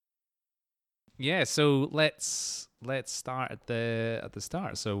Yeah, so let's start at the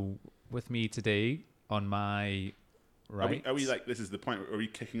start. So with me today on my right. Are we like, this is the point, are we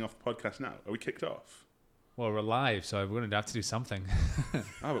kicking off the podcast now? Are we kicked off? Well, we're live, so we're going to have to do something.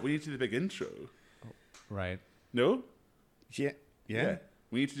 Oh, but we need to do the big intro. Right. No? Yeah.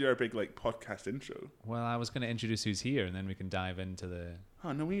 We need to do our big like podcast intro. Well, I was going to introduce who's here, and then we can dive into the...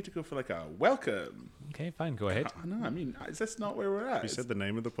 Oh, no, we need to go for like a welcome. Okay, fine, go ahead. Oh, no, I mean, is this not where we're at? You said the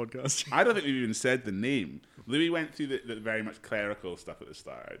name of the podcast. I don't think we've even said the name. Louis went through the very much clerical stuff at the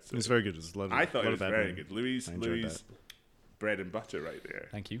start. So It's very good. It's a lot of, I thought lot it was of very admin. good. Louis' I enjoyed that. bread and butter right there.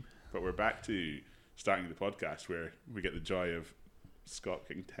 Thank you. But we're back to starting the podcast where we get the joy of Scott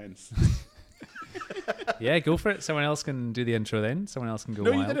King Tense. Yeah, go for it. Someone else can do the intro then. Someone else can go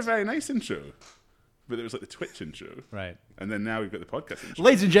No, wild. you did a very nice intro. But it was like the Twitch intro. Right. And then now we've got the podcast intro.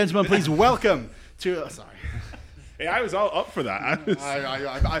 Ladies and gentlemen, please welcome to. Sorry, Hey, I was all up for that.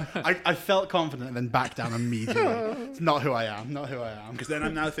 I felt confident and then backed down immediately. It's not who I am. Not who I am. Because then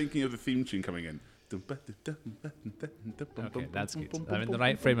I'm now thinking of the theme tune coming in. Okay, that's good. I'm in the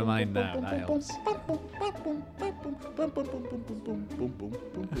right frame of mind now. That helps.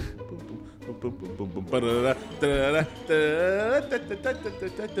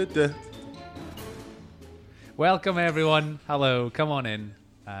 Welcome, everyone. Hello. Come on in.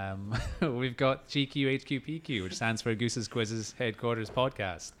 We've got GQHQPQ, which stands for Goose's Quizzes Headquarters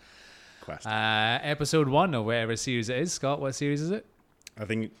Podcast. Quest. Episode 1 of whatever series it is. Scott, what series is it? I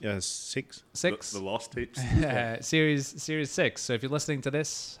think 6. 6? The Lost Tapes. Series 6. So if you're listening to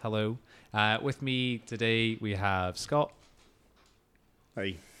this, hello. With me today we have Scott.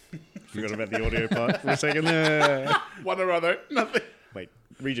 Hey, forgot about the audio part for a second. One or other. Nothing. Wait,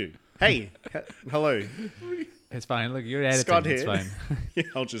 redo. Hey, hello. It's fine. Look, you're editing. Scott It's here. fine. Yeah,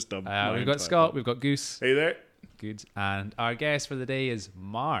 I'll just dub. We've got Scott. We've got Goose. Hey there. Good. And our guest for the day is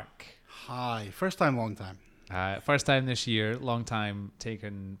Mark. Hi, first time, long time. First time this year. Long time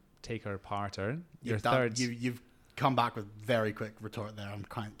taker-parter. Your third. You've come back with very quick retort there. I'm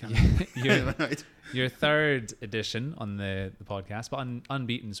quite. Your third edition on the podcast, but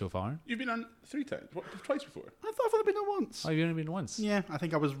unbeaten so far. You've been on 3 times. What, twice before. I thought I've been on once. Oh, you've only been once. Yeah, I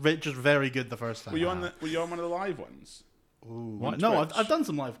think I was just very good the first time. Were you on one of the live ones? Ooh, on no, Twitch? I've done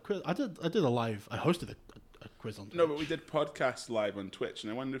some live quiz. I did a live. I hosted a quiz on Twitch. No, but we did podcasts live on Twitch,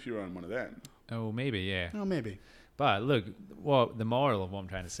 and I wonder if you were on one of them. Oh, maybe, yeah. Oh, maybe. But look, the moral of what I'm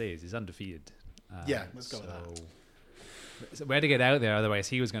trying to say is he's undefeated. Yeah, let's go with that. So we had to get out there, otherwise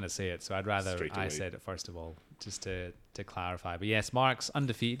he was going to say it. So I'd rather Straight I away. said it first of all, just to clarify. But yes, Mark's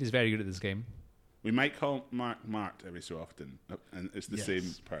undefeated. He's very good at this game. We might call Mark every so often, and it's the Yes.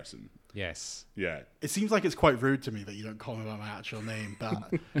 same person. Yes. Yeah. It seems like it's quite rude to me that you don't call me by my actual name, but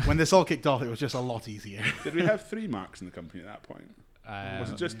when this all kicked off, it was just a lot easier. Did we have 3 Marks in the company at that point? Was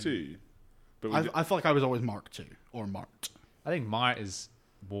it just 2? But I felt like I was always Mark II or Mart. I think Mart is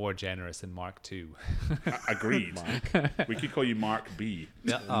more generous than Mark II. agreed. We could call you Mark B,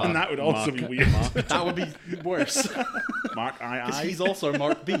 Yeah, and that would also be weird. That would be worse. Mark Because II. he's also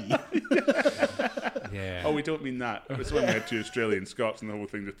Mark B. Yeah. Oh, we don't mean that. It's when we had 2 Australian Scots, and the whole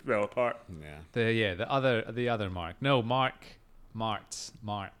thing just fell apart. Yeah. The other Mark. No, Mart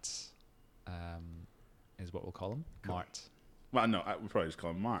is what we'll call him. Mart. Well, no, we probably just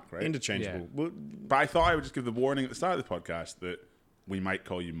call him Mark, right? Interchangeable. Yeah. Well, But I thought I would just give the warning at the start of the podcast that we might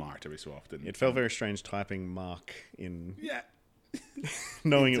call you Mart every so often. it felt very strange typing Mark in, Yeah,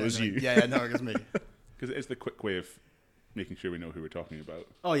 knowing it was you. Yeah, no, it was me. because it is the quick way of making sure we know who we're talking about.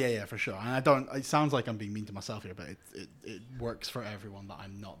 Oh yeah, for sure. And I don't. It sounds like I'm being mean to myself here, but it works for everyone that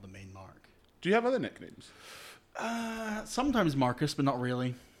I'm not the main Mark. Do you have other nicknames? Sometimes Marcus, but not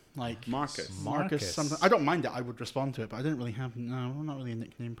really. Like Marcus. Marcus. Sometimes I don't mind it. I would respond to it, but I didn't really have. No, I'm not really a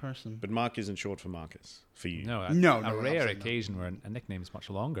nickname person. But Mark isn't short for Marcus for you. No, No, a no, rare absolutely not. occasion where a nickname is much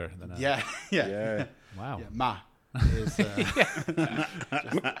longer than a... Yeah, yeah, Yeah. Wow. yeah. Ma is.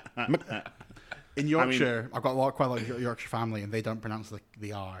 In Yorkshire, I've got quite a lot of Yorkshire family, and they don't pronounce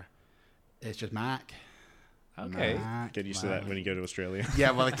the R. It's just Mac. Okay. Mac, Get used to Mac. that when you go to Australia.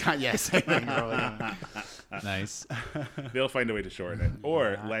 Yeah, well, I can't. Yes, same thing, probably, yeah. Nice. They'll find a way to shorten it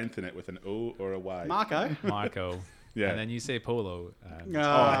or lengthen it with an O or a Y. Marco. Marco. Yeah. And then you say Polo.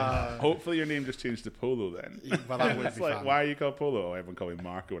 Hopefully your name just changed to Polo then. Well, that would It's be like, fun. why are you called Polo? Oh, everyone called me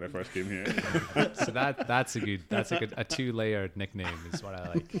Marco when I first came here. So that's a good 2-layered nickname is what I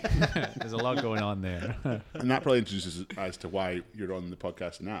like. There's a lot going on there. And that probably introduces us as to why you're on the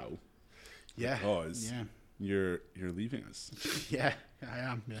podcast now. Yeah. Because Yeah. you're leaving us. Yeah, I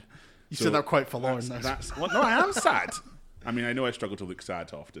am. Yeah. You So said that quite forlorn. Well, no, I am sad. I mean, I know I struggle to look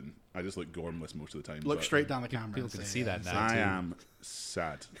sad often. I just look gormless most of the time. Look but straight down the camera. People and can say see that yes. now. I too. am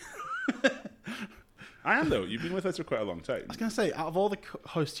sad. I am though. You've been with us for quite a long time. I was going to say, out of all the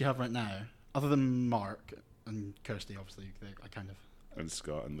hosts you have right now, other than Mark and Kirsty, obviously, I kind of... And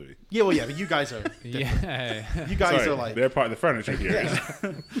Scott and Louis. Yeah, well, yeah, but you guys are... Yeah. You guys Sorry, are like... they're part of the furniture here.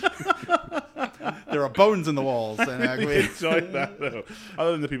 There are bones in the walls. And We enjoy that though.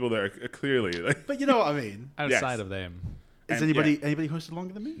 Other than the people that are clearly like, but you know what I mean. Outside Yes. of them. Is And, anybody yeah. anybody hosted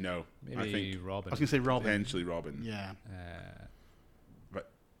longer than me? no, I Maybe think Robin. I was going to say Robin. potentially Robin. Yeah. But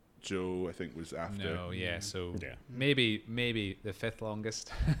Joe, I think, was after. No, yeah, so Yeah. maybe the 5th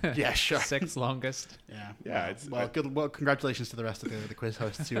longest. Yeah, sure. 6th longest. Yeah. Yeah, Well, congratulations to the rest of the quiz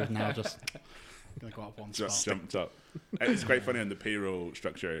hosts who have now just going to go up one spot. Just jumped up. And it's quite funny on the payroll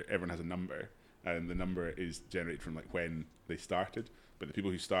structure. Everyone has a number, and the number is generated from like when they started. But the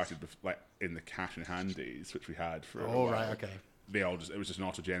people who started like in the cash in hand days, which we had for a Oh, while, right, okay. they all it was just an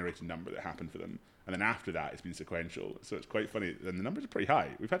auto-generated number that happened for them. And then after that, it's been sequential. So it's quite funny. And the numbers are pretty high.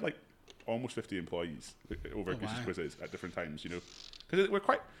 We've had like almost 50 employees over Goose's wow. quizzes at different times, you know. Because we're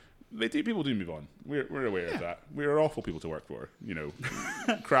quite... People do move on. We're aware of that. We're awful people to work for, you know.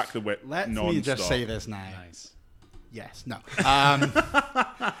 Crack the whip Let non-stop. me just say this now. Nice. Yes, no.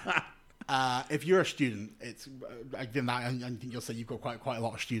 If you're a student, it's I think you'll say you've got quite a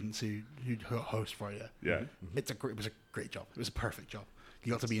lot of students who host for you. Yeah. It was a great job. It was a perfect job.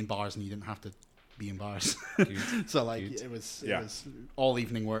 You got to be in bars and you didn't have to be in bars. Good. So like Good. it was Yeah. all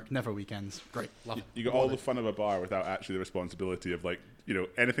evening work, never weekends. Great, love it. You got all the fun of a bar without actually the responsibility of like, you know,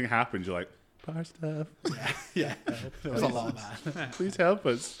 anything happens, you're like, bar stuff. Yeah, there was a lot of that. Please help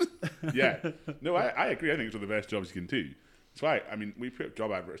us. Yeah. No, I agree. I think it's one of the best jobs you can do. That's why, I mean, we put up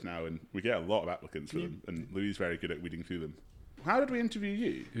job adverts now and we get a lot of applicants for them, and Louis is very good at weeding through them. How did we interview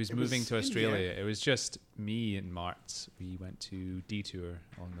you? Who's It moving was to India. Australia? It was just me and Mart. We went to Detour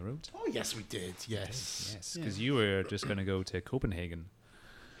on the road. Oh yes, we did. Yes, Yes, Yeah. because you were just going to go to Copenhagen.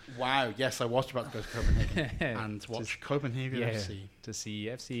 Wow. Yes, I was about to go to Copenhagen and watch Just- Copenhagen Yeah, FC. to see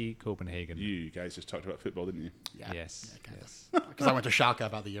FC Copenhagen. You guys just talked about football, didn't you? Yeah. Yes, Yeah, yes. Because I went to Schalke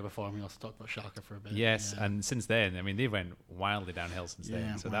about the year before, and we also talked about Schalke for a bit. Yes, Yeah. and since then, I mean, they went wildly downhill since Yeah,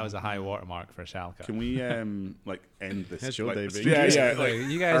 then. So that was a high watermark for Schalke. Can we like end this? How's your like, day been? Yeah, Like, like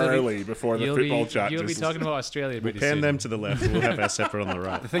you guys will be- early before the you'll football be, chat. You'll be just- talking about Australia We'll pretty pan soon. them to the left. We'll have our separate on the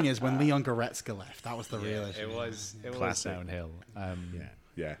right. The thing is, when Leon Goretzka left, that was the real issue. It was Classic. downhill. Yeah.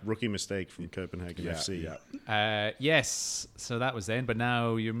 Yeah. Rookie mistake from Copenhagen Yeah, FC. yeah. Yes, so that was then, but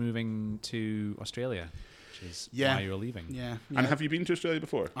now you're moving to Australia, which is Yeah. why you're leaving. Yeah. And have you been to Australia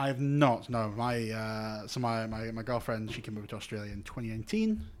before? I have not. No, my girlfriend, she came over to Australia in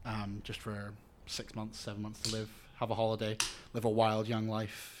 2019, just for 6 months, 7 months to live, have a holiday, live a wild young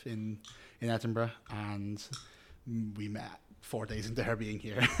life in Edinburgh, and we met 4 days into her being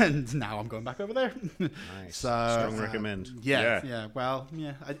here, and now I'm going back over there. Nice. So Strong recommend. Yeah. Yeah. Well,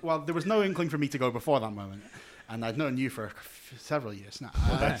 there was no inkling for me to go before that moment, and I'd known you for several years now.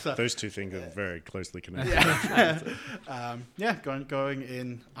 So- Those two things are very closely connected. going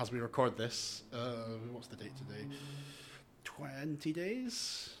in as we record this. What's the date today? 20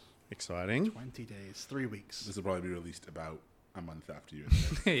 days. Exciting. 20 days. 3 weeks. This will probably be released about a month after you.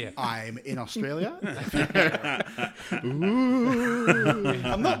 yeah. I'm in Australia.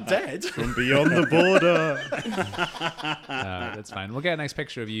 I'm not dead. From beyond the border. That's fine. We'll get a nice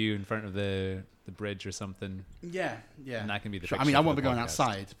picture of you in front of the bridge or something. Yeah. And that can be the Sure. I picture mean, I for won't the be going podcast.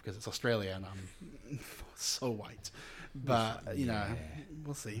 outside because it's Australia and I'm so white. But you know, Yeah.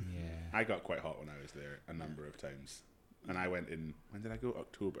 we'll see. Yeah. I got quite hot when I was there a number of times. And I went in, when did I go?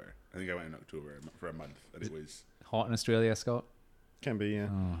 October. I think I went in October for a month. And it was Hot in Australia, Scott? Can be, yeah.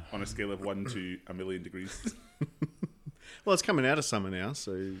 Oh. on a scale of 1 to a million degrees. Well, it's coming out of summer now,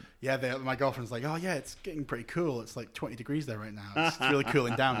 so Yeah, my girlfriend's like, oh yeah, it's getting pretty cool. It's like 20 degrees there right now. It's really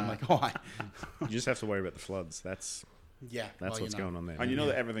cooling down. I'm like, oh, you just have to worry about the floods. That's yeah. what's going on there. And you know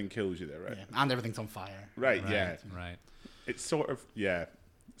that everything kills you there, right? Yeah, and everything's on fire. Right, Right, yeah. Right. It's sort of, yeah.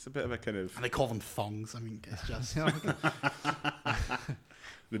 It's a bit of a kind of And they call them thongs. I mean, it's just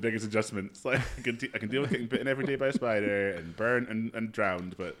the biggest adjustments. Like I can deal with getting bitten every day by a spider and burnt and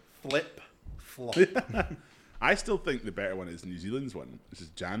drowned, but flip, flop. I still think the better one is New Zealand's one. This is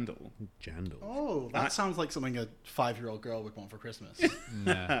Jandal. Jandal. Oh, that sounds like something a 5-year-old girl would want for Christmas.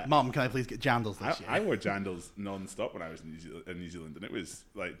 Nah. Mum, can I please get jandals this year? I wore Jandals non-stop when I was in New Zealand, and it was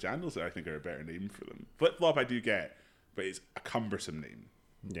like Jandals. I think are a better name for them. Flip flop I do get, but it's a cumbersome name.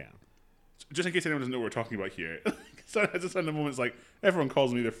 Yeah. Just in case anyone doesn't know what we're talking about here, so I just had a moment. It's like everyone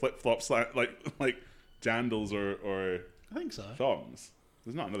calls them either flip flops, like Jandals or I think so. thongs.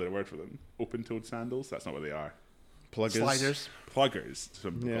 There's not another word for them. Open-toed sandals. That's not what they are. Pluggers. Sliders. Pluggers.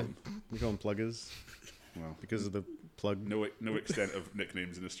 Some people Yeah. call them. We call them pluggers Well, because of the plug. no extent of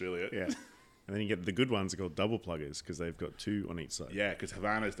nicknames in Australia. Yeah. And then you get the good ones are called double pluggers because they've got 2 on each side. Yeah, because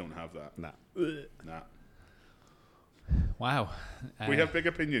Havanas don't have that. Nah. Nah. Wow. We have big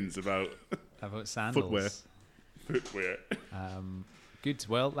opinions about about sandals. Footwear. footwear. Good.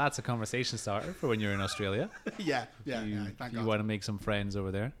 Well, that's a conversation starter for when you're in Australia. yeah. you Thank you God. want to make some friends over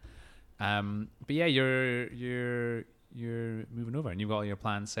there. But yeah, you're moving over and you've got all your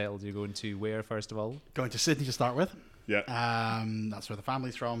plans settled. You're going to where first of all? Going to Sydney to start with. Yeah. That's where the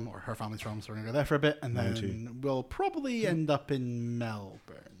family's from, or her family's from. So we're gonna go there for a bit, and Mine then we'll probably end up in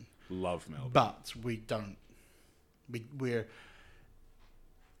Melbourne. Love Melbourne. But we don't. We're.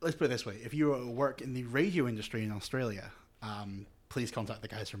 Let's put it this way: if you work in the radio industry in Australia, please contact the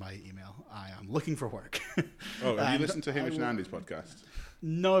guys from my email. I am looking for work. Oh, have you And listened to Hamish and I will- Andy's podcast?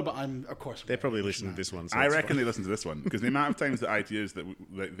 No, but I'm of course. They probably listen to this one. So I it's reckon fine. they listen to this one because the amount of times the ideas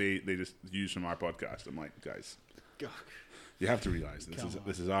that they just use from our podcast, I'm like, guys, you have to realise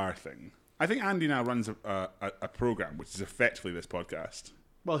this is our thing. I think Andy now runs a program which is effectively this podcast.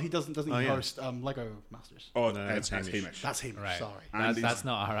 Well, he doesn't Oh, he yeah. host Lego Masters. Oh, No, that's that's Hamish. Hamish. That's Hamish. Right. Sorry, Andy's- That's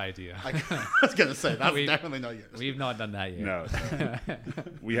not our idea. I was gonna say that's We've- definitely not yours. We've not done that yet. No,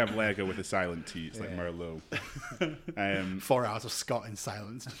 we have Lego with a silent T. It's like Yeah. Merlot. 4 hours of Scott in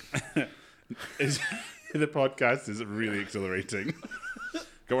silence. The podcast is really exhilarating.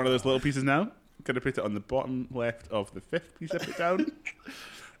 Got one of those little pieces now. Gonna put it on the bottom left of the 5th piece I put down.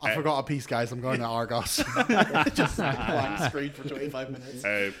 I forgot a piece, guys. I'm going to Argos. Just blank screen for 25 minutes.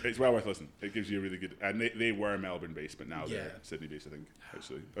 It's well worth listening. It gives you a really good. And they were Melbourne based, but now Yeah. they're Sydney based. I think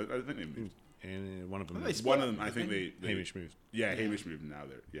actually. I think they moved. And one of them. Well, they One of them. I think they Hamish moved. Yeah, Hamish moved. Now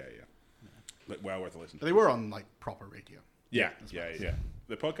they're yeah. Like well worth a listen. But they were on like proper radio. Yeah, That's yeah, what it yeah.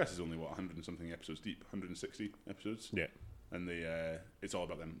 The podcast is only 100 and something episodes deep, 160 episodes. Yeah. And it's all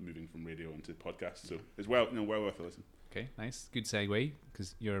about them moving from radio into podcasts. So it's well worth a listen. Okay, nice. Good segue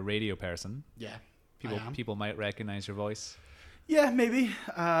because you're a radio person. Yeah. People I am. people might recognize your voice. Yeah, maybe.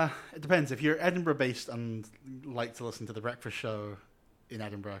 It depends. If you're Edinburgh based and like to listen to the breakfast show in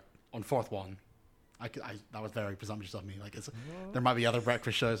Edinburgh on Fourth One, that was very presumptuous of me. Like, there might be other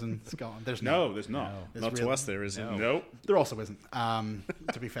breakfast shows in Scotland. There's No, there's not. No. There's Not to real- us, there isn't. No. No. There also isn't.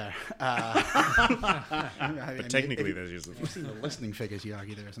 To be fair, But technically, there isn't. You've seen the listening figures, you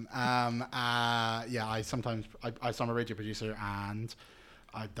argue there isn't. Yeah, I'm a radio producer, and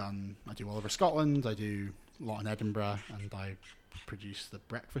I do all over Scotland. I do a lot in Edinburgh, and I produce the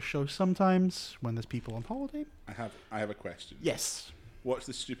breakfast show sometimes when there's people on holiday. I have a question. Yes. What's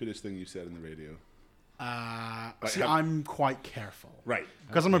the stupidest thing you've said in the radio? See, I'm quite careful. Right.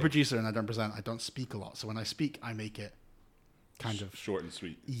 Because I'm a producer and I don't present, I don't speak a lot. So when I speak, I make it kind of Short and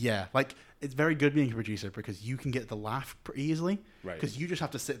sweet. Yeah, like it's very good being a producer because you can get the laugh pretty easily. Right. Because you just have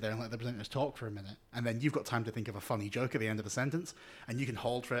to sit there and let the presenters talk for a minute, and then you've got time to think of a funny joke at the end of the sentence, and you can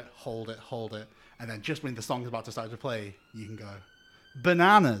hold it, and then just when the song's about to start to play, you can go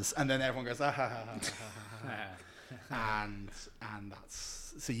bananas, and then everyone goes ah ha ha ha ha ha, ha. and that's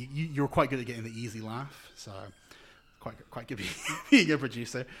so you're quite good at getting the easy laugh. So quite good being a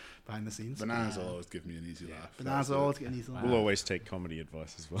producer behind the scenes. Bananas will always give me an easy laugh. Bananas will always get an easy laugh. We'll always take comedy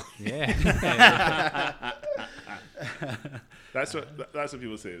advice as well. Yeah. That's what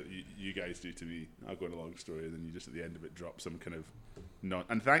people say that you guys do to me. I'll go on a long story, and then you just at the end of it drop some kind of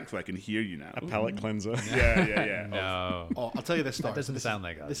and thankfully I can hear you now. A palate cleanser. Yeah. No. Oh, I'll tell you this story. That doesn't This sound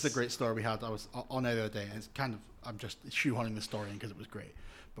like us. This is a great story we had. I was on air the other day, and it's kind of I'm just shoehorning the story in because it was great.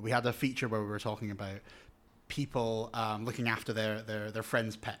 But we had a feature where we were talking about people looking after their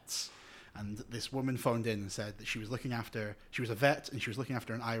friends' pets. And this woman phoned in and said that she was a vet, and she was looking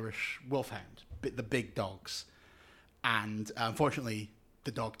after an Irish wolfhound, the big dogs. And unfortunately,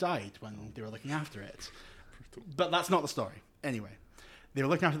 the dog died when they were looking after it. But that's not the story. Anyway, they were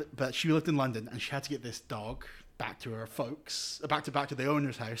looking after it, but she lived in London, and she had to get this dog back to her folks, back to the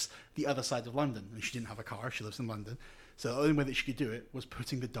owner's house, the other side of London. And she didn't have a car. She lives in London. So the only way that she could do it was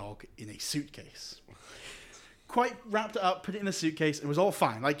putting the dog in a suitcase. Quite wrapped it up, put it in a suitcase. It was all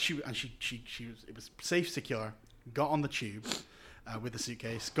fine. Like it was safe, secure. Got on the tube with the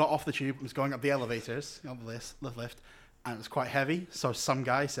suitcase. Got off the tube. Was going up the elevators on the lift, and it was quite heavy. So some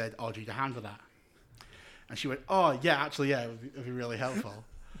guy said, "Oh, do you need a hand with that?" And she went, "Oh, yeah, actually, yeah, it'd be really helpful."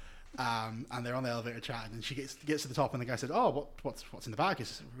 And they're on the elevator chatting, and she gets to the top, and the guy said, "Oh, what's in the bag?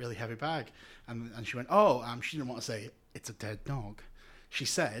 It's a really heavy bag." And she went, "Oh, she didn't want to say it's a dead dog." She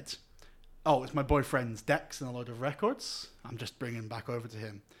said, "Oh, it's my boyfriend's decks and a load of records. I'm just bringing them back over to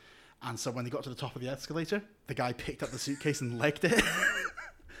him." And so when they got to the top of the escalator, the guy picked up the suitcase and legged it,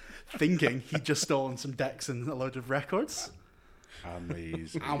 thinking he'd just stolen some decks and a load of records.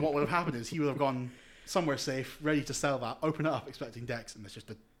 Amazing. And what would have happened is he would have gone somewhere safe, ready to sell that, open it up, expecting decks, and there's just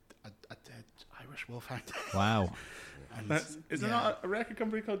a a dead Irish wolfhound. Wow. And Is there not a record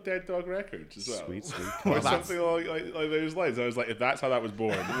company called Dead Dog Records as well? Sweet. Or Well, something like those lines. I was like, if that's how that was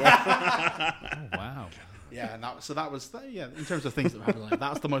born. Oh, wow. Yeah, and that was in terms of things that happened, like,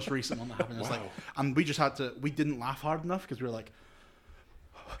 that's the most recent one that happened. It's like, and we just we didn't laugh hard enough because we were like,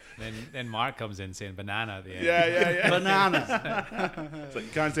 Then Mark comes in saying banana at the end. yeah. banana. It's like,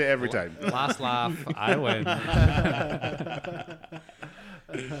 you can't say it every time. Last laugh, I win.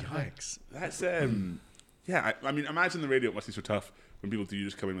 Yikes. That's yeah. I mean, imagine the radio must be so tough when people do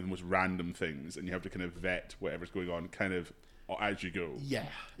just come in with the most random things, and you have to kind of vet whatever's going on, kind of as you go.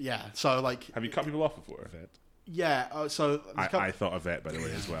 Yeah. So like, Have you cut people off before? yeah. So I thought of vet, by the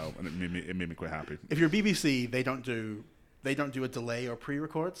way, as well, and it made me quite happy. if you're BBC, they don't do a delay or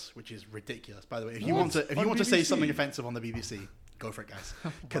pre-records, which is ridiculous. By the way, if you want to say BBC? something offensive on the BBC, go for it, guys,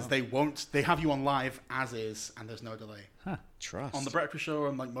 because they won't. They have you on live as is, and there's no delay. Trust. On the Breakfast Show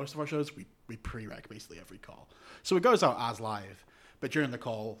and like most of our shows, we pre-rec basically every call, so it goes out as live. But during the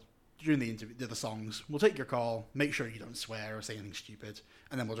call, during the interview, the songs, we'll take your call, make sure you don't swear or say anything stupid,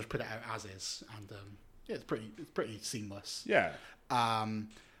 and then we'll just put it out as is. And it's pretty seamless. Yeah. And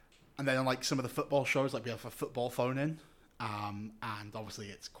then on like some of the football shows, like we have a football phone in, and obviously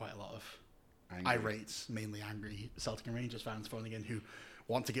it's quite a lot of irate, mainly angry Celtic and Rangers fans phoning in who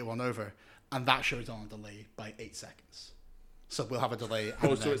want to get one over, and that show's on a delay by 8 seconds. So we'll have a delay.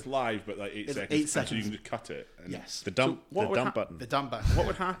 Oh, so it's live, but like 8 It's seconds. 8 and so you seconds. can just cut it. And Yes. The dump button. The dumb button. What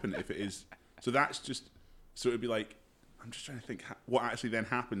would happen if it is? So that's just. So it'd be like. I'm just trying to think what actually then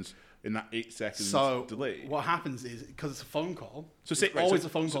happens in that 8 seconds So delay. what happens is, because it's a phone call, So say, it's always so, a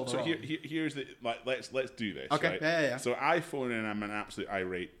phone call. So, they're on. here's the like. Let's do this. Okay. Right? Yeah. So I phone in. I'm an absolute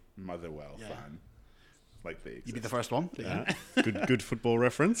irate Motherwell Yeah. fan. Like they. You'd be exist. the first one. Yeah. Good football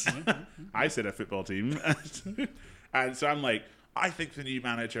reference. I said a football team, and so I'm like, I think the new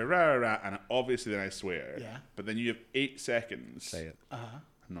manager, rah, rah, rah, and obviously then I swear. Yeah. But then you have 8 seconds. Say it. I'm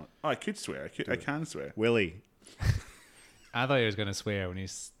not. Oh, I could swear. I can swear. Willie. I thought he was going to swear when he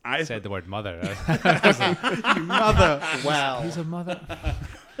I said the word mother. You mother. Well. Who's a mother?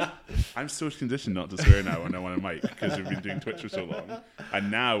 I'm so conditioned not to swear now when I'm on a mic because we've been doing Twitch for so long,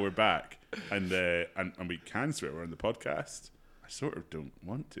 and now we're back, and we can swear. We're on the podcast. I sort of don't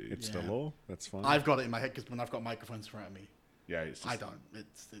want to. It's Yeah. the law. That's fine. I've got it in my head because when I've got microphones in front of me, Yeah, it's just, I don't.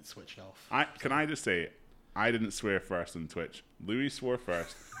 It's switched off. Can I just say, I didn't swear first on Twitch. Louis swore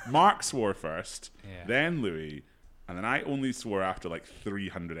first. Mark swore first. Yeah. Then Louis. And then I only swore after like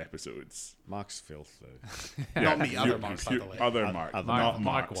 300 episodes. Mark's filth, though. Not me, other Mark, by the way. Other Mark, other not Mark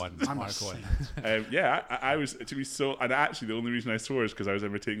Mark. one. I'm Mark a one. Yeah, I was to be so. And actually, the only reason I swore is because I was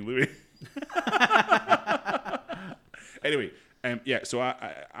imitating Louis. Anyway, yeah. So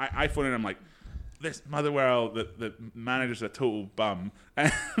I phone in. I'm like, this Motherwell, the manager's a total bum.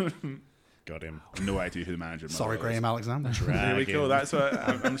 Got him. No idea who the manager. of Sorry, Motherwell is. Graham Alexander. There we go. Dragon. That's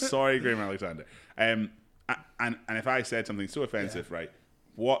what I'm sorry, Graham Alexander. And if I said something so offensive, right?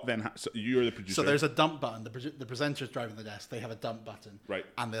 What then? So you're the producer. So there's a dump button. The presenter's driving the desk. They have a dump button. Right.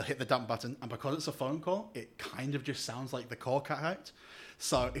 And they'll hit the dump button. And because it's a phone call, it kind of just sounds like the call cut out.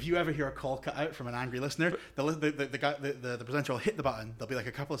 So if you ever hear a call cut out from an angry listener, the presenter will hit the button. There'll be like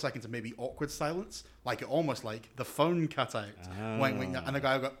a couple of seconds of maybe awkward silence, like almost like the phone cut out. And the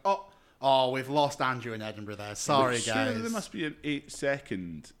guy will go, oh, we've lost Andrew in Edinburgh there. Sorry, Surely guys. there must be an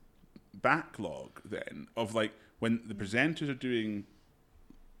 8-second backlog then of like when the presenters are doing.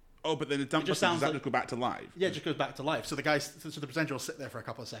 Oh, but then the dump just button, does sounds that like- just go back to live? Yeah, it just goes back to life. So the presenter will sit there for a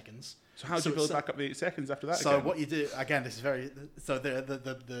couple of seconds. So how do you build back up the 8 seconds after that? So again? what you do again? This is very so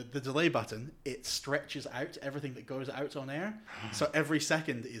the delay button. It stretches out everything that goes out on air. So every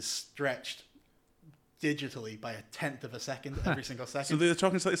second is stretched digitally by 1/10 of a second every single second. So they're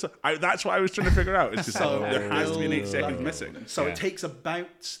talking slightly. That's what I was trying to figure out. It's just So there has to be an 8 build seconds up. missing. So Yeah. it takes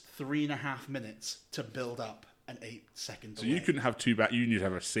about 3.5 minutes to build up an 8-second So delay. you couldn't have two back. You need to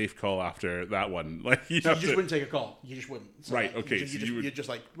have a safe call after that one. Like you So have you just to. wouldn't take a call. You just wouldn't. So Right, like, okay, You so just, you would- you're just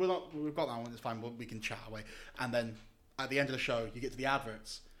like, we've got that one. It's fine. We can chat away. And then at the end of the show, you get to the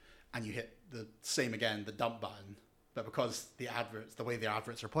adverts, and you hit the same again, the dump button. But because the way the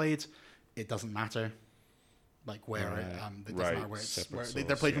adverts are played, it doesn't matter. Like where it doesn't Right. matter where it's Separate where they're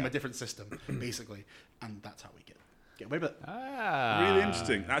source, played from yeah. a different system, basically, and that's how we get away with it. Really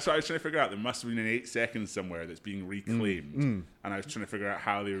interesting. That's what I was trying to figure out. There must have been an 8 seconds somewhere that's being reclaimed, and I was trying to figure out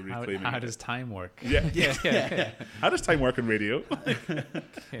how they were reclaiming How it. does time work? Yeah. How does time work on radio?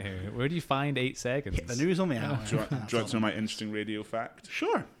 Okay, where do you find 8 seconds? Hit the news on the hour. Do you want to know my interesting radio fact?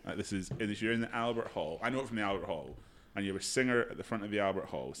 Sure. This is you're in the Albert Hall. I know it from the Albert Hall, and you have a singer at the front of the Albert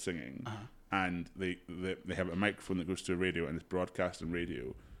Hall singing, and they have a microphone that goes to a radio and it's broadcast on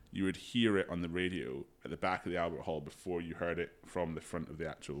radio. you would hear it on the radio at the back of the Albert Hall before you heard it from the front of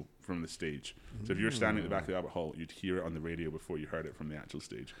from the stage. So if you were standing at the back of the Albert Hall, you'd hear it on the radio before you heard it from the actual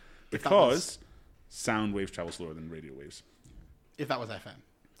stage. Because sound waves travel slower than radio waves. If that was FM,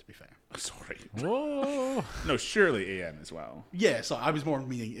 to be fair. Sorry. Whoa. No, surely AM as well. Yeah, so I was more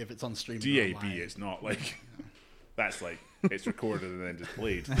meaning if it's on streaming. or DAB online. is not like... That's like, it's recorded and then just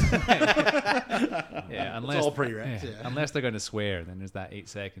played. Yeah, unless It's all pre-req, yeah. unless they're going to swear, then there's that 8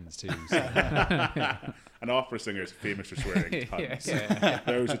 seconds too. So. An opera singer is famous for swearing tons. Yeah.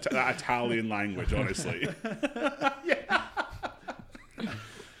 There was that Italian language, honestly.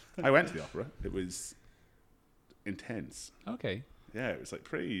 I went to the opera. It was intense. Okay. Yeah, it was like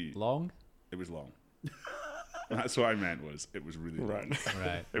pretty... Long? It was long. That's what I meant was it was really long.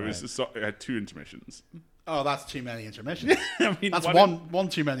 Right. It was it had 2 intermissions. Oh, that's too many intermissions. I mean, That's one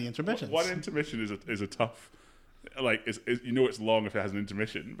too many intermissions. One intermission is a tough, like you know it's long if it has an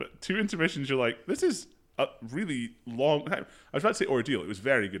intermission, but 2 intermissions you're like, this is a really long time. I was about to say ordeal. It was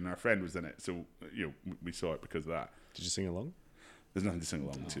very good, and our friend was in it, so we saw it because of that. Did you sing along? There's nothing to sing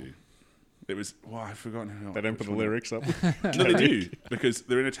along to. It was I've forgotten. They don't put the lyrics up. No, they do because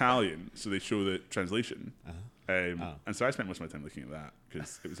they're in Italian, so they show the translation. And so I spent most of my time looking at that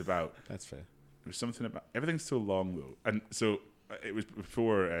because it was about. That's fair. There was something about everything's so long though, and so it was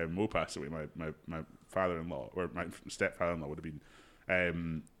before Mo passed away. My father-in-law or my stepfather-in-law would have been,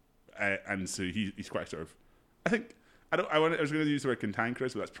 and so he's quite sort of. I think I was going to use the word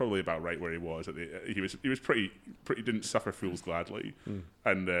cantankerous, but that's probably about right where he was. He was pretty didn't suffer fools gladly,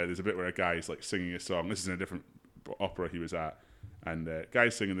 and there's a bit where a guy's like singing a song. This is in a different opera he was at, and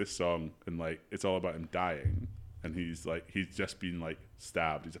guy's singing this song, and like it's all about him dying. And he's just been like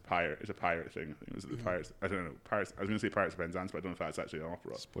stabbed. He's a pirate. It's a pirate thing. I think it was the Pirates. I don't know. Pirates. I was going to say Pirates of Penzance, but I don't know if that's actually an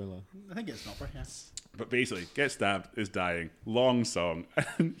opera. Spoiler. I think it's an opera, yes. But basically, gets stabbed, is dying. Long song,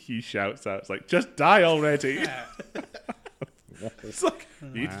 and he shouts out, "It's like just die already!" It's like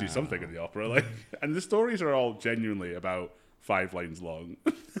you need to do something in the opera, like. And the stories are all genuinely about 5 lines long.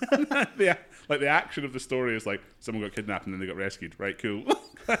 The action of the story is like someone got kidnapped and then they got rescued. Right, cool.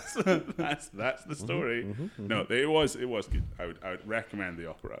 that's the story. No, it was good. I would recommend the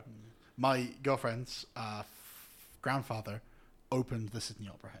opera. My girlfriend's grandfather opened the Sydney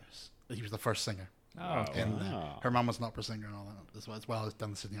Opera House. He was the first singer. Oh, And her mum was an opera singer and all that as well as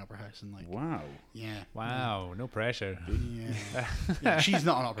done the Sydney Opera House and like Wow. yeah. wow. No pressure. Yeah. Yeah, she's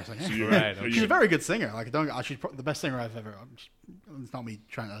not an opera singer. Right. She's a very good singer. Like she's the best singer I've ever. It's not me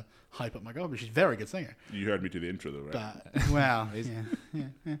trying to hype up my girl, but she's a very good singer. You heard me do the intro though, right? But well, yeah.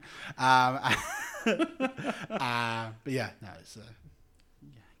 But yeah, no, it's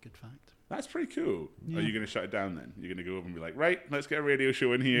good fact. That's pretty cool. Yeah. Are you going to shut it down then? You're going to go over and be like, right, let's get a radio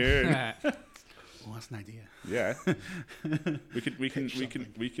show in here. Oh, that's an idea. Yeah, we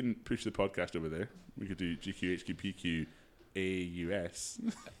can push the podcast over there. We could do GQ, HQ, PQ, AUS.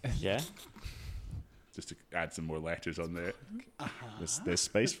 Yeah. Just to add some more letters on there. There's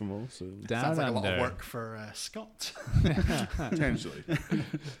space for more. So Down Sounds like under. a lot of work for Scott. Potentially.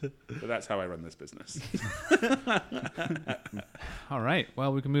 But that's how I run this business. All right.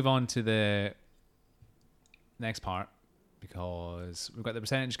 Well, we can move on to the next part because we've got the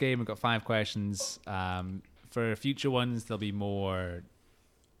percentage game. We've got 5 questions. For future ones, there'll be more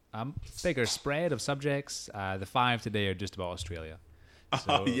bigger spread of subjects. The 5 today are just about Australia.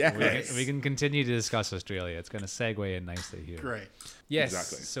 So yes. we can continue to discuss Australia. It's going to segue in nicely here. Great. Yes.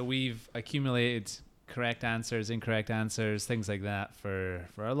 Exactly. So we've accumulated correct answers, incorrect answers, things like that for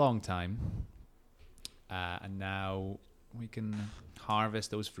a long time. And now we can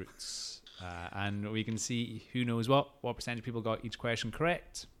harvest those fruits. And we can see who knows what percentage of people got each question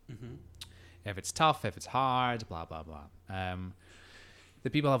correct. Mm-hmm. If it's tough, if it's hard, blah, blah, blah. The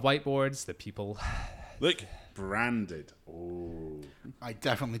people have whiteboards. The people... Look, branded. Oh. I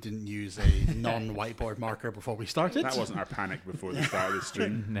definitely didn't use a non-whiteboard marker before we started. That wasn't our panic before the start of the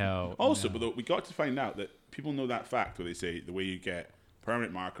stream. No. Also, but we got to find out that people know that fact where they say the way you get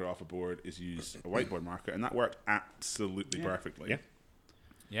permanent marker off a board is use a whiteboard marker, and that worked absolutely perfectly. Yeah.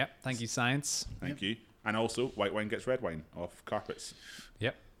 Yep. Thank you, science. Thank you. And also, white wine gets red wine off carpets.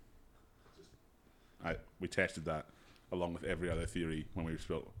 Yep. We tested that along with every other theory when we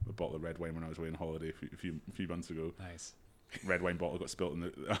spilt a bottle of red wine when I was away on holiday a few months ago. Nice. Red wine bottle got spilt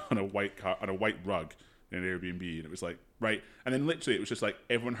on a white rug in an Airbnb, and it was like right. And then literally, it was just like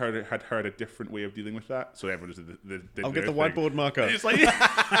everyone had heard a different way of dealing with that, so everyone just did I'll get their the whiteboard marker. It's like, do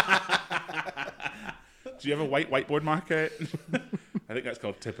you have a whiteboard marker? I think that's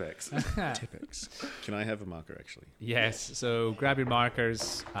called Tipex. Tipex. Can I have a marker actually? Yes. So grab your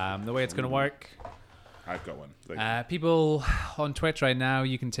markers. The way it's going to work, I've got one. People on Twitch right now,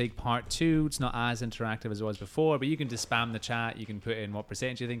 you can take part 2. It's not as interactive as it was before, but you can just spam the chat. You can put in what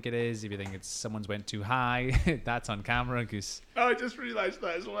percentage you think it is. If you think it's someone's went too high, that's on camera. Goose Oh, I just realised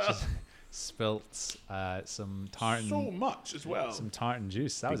that as well. spilt some tartan. So much as well. Some tartan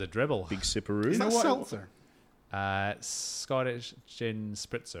juice. That was a dribble. Big sipperoo. Is that what- seltzer? Scottish gin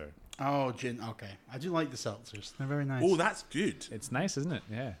spritzer. Oh, gin. Okay, I do like the seltzers. They're very nice. Oh, that's good. It's nice, isn't it?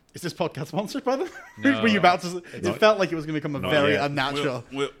 Yeah. Is this podcast sponsored by them? No. Were you about to? It Not- felt like it was going to become a not very yet. unnatural.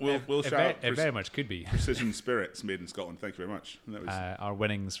 We'll It, shout very, out it very much could be. Precision Spirits made in Scotland. Thank you very much. And that was Our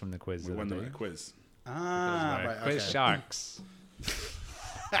winnings from the quiz. we the won other the day. quiz. Ah, right. Quiz Okay. sharks.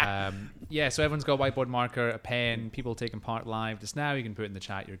 Yeah, so everyone's got a whiteboard marker, a pen. People taking part live just now. You can put in the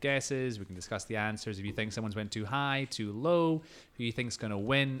chat your guesses. We can discuss the answers. If you think someone's went too high, too low, who you think's going to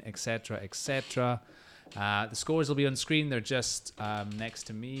win, etc., etc. The scores will be on screen. They're just next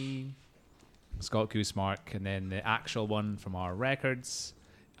to me, Scott Goose Mark, and then the actual one from our records.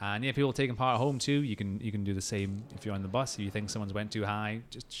 And yeah, people taking part at home too. You can do the same if you're on the bus. If you think someone's went too high,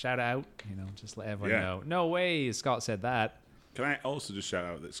 just shout it out. Just let everyone Yeah. know. No way, Scott said that. Can I also just shout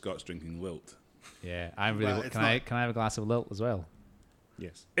out that Scott's drinking Lilt? Yeah, I'm really. Well, it's can I not- have a glass of Lilt as well?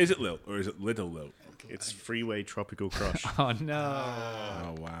 Yes. Is it Lilt or is it Little Lilt? It's Freeway Tropical Crush. Oh no!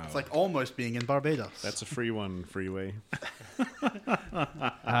 Oh wow! It's like almost being in Barbados. That's a free one, Freeway.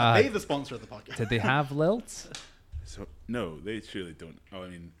 They the sponsor of the podcast. Did they have Lilt? so no, they surely don't. Oh, I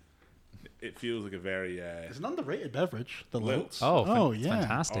mean, it feels like a very. It's an underrated beverage. The Lilt. Lilt. Oh, yeah.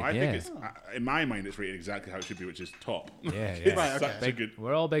 fantastic! I yeah, think it's in my mind it's rated exactly how it should be, which is top. yeah, It's yeah. Right, okay. such a good.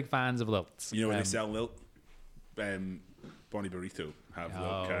 We're all big fans of Lilt. You know when they sell Lilt, Bonnie Burrito have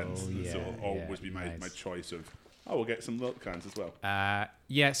Lilt cans, and so yeah, it'll always be my nice. choice of. Oh, we'll get some Lilt cans as well.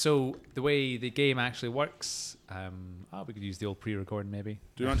 Yeah. So the way the game actually works, we could use the old pre-recording maybe.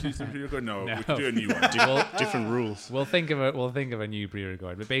 Do you want to use the pre-record? No, No. we can do a new one. We'll, Different rules. we'll think of it. We'll think of a new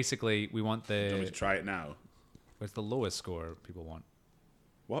pre-record. But basically, we want Do you want me to the try it now? what's the lowest score people want.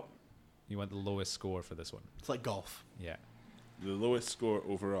 What? You want the lowest score for this one. It's like golf. Yeah. The lowest score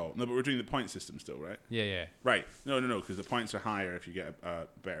overall. No, but we're doing the point system still, right? Yeah. Yeah. Right. No, because the points are higher if you get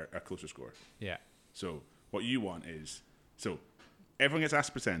a closer score. Yeah. So what you want is everyone gets asked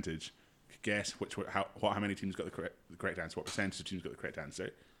a percentage, guess how many teams got the correct answer, what percentage of teams got the correct answer,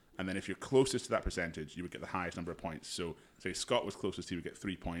 and then if you're closest to that percentage, you would get the highest number of points. So say Scott was closest, he would get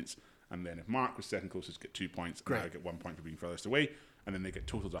 3 points, and then if Mark was second closest, get 2 points, and I would get 1 point for being furthest away, and then they get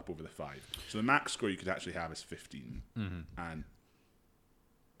totaled up over the 5. So the max score you could actually have is 15, and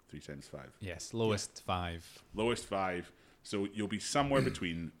 3 times 5. Yes. Lowest 5. Lowest 5. So you'll be somewhere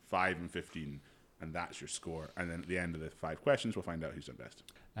between 5 and 15, and that's your score. And then at the end of the 5 questions, we'll find out who's done best.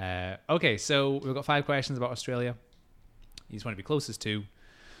 Okay, so we've got 5 questions about Australia. You just want to be closest to.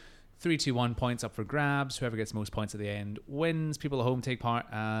 3, 2, 1 points up for grabs. Whoever gets most points at the end wins. People at home take part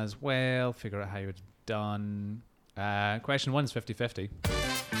as well. Figure out how it's done. Question 1 is 50-50.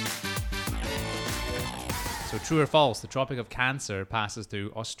 So true or false, the Tropic of Cancer passes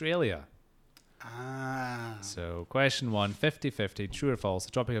through Australia. Ah. So question 1, 50-50, true or false,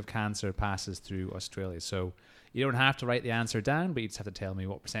 the Tropic of Cancer passes through Australia. So you don't have to write the answer down, but you just have to tell me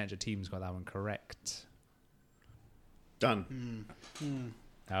what percentage of teams got that one correct. Done.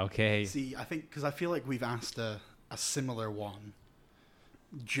 Okay. See, I think because I feel like we've asked a similar one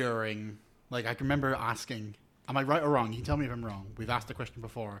during. Like I can remember asking, "Am I right or wrong?" You can tell me if I'm wrong. We've asked the question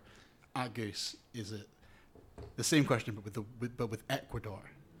before at Goose. Is it the same question but with Ecuador?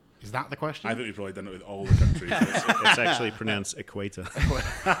 Is that the question? I think we've probably done it with all the countries. It's actually pronounced equator.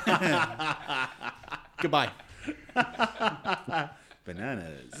 Goodbye.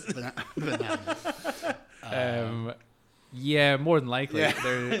 Bananas. Bananas. Yeah, more than likely. Yeah.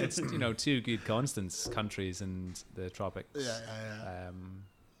 It's two good constants countries in the tropics. Yeah.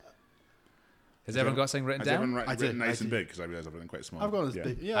 Has everyone got something written Has down? everyone I written did, nice I and did. big? Because I realised I've written quite small. I've got this Yeah.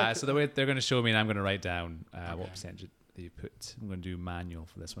 big. Yeah. So the way they're going to show me, and I'm going to write down what Okay. percentage that you put. I'm going to do manual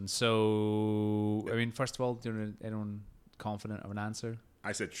for this one. So, I mean, first of all, anyone confident of an answer?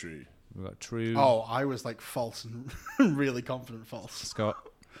 I said true. We've got true. Oh, I was like false and really confident false. Scott.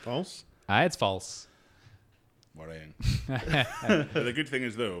 False? It's false. Worrying. But the good thing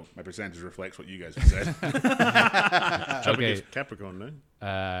is, though, my percentage reflects what you guys have said. Tropic Okay. is Capricorn, no?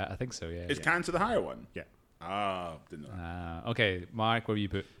 I think so, yeah. Is Cancer the higher one? Yeah. Ah, didn't know that. Okay, Mark, where you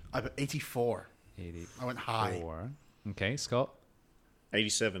put? I put 84. 84. I went high. Okay, Scott.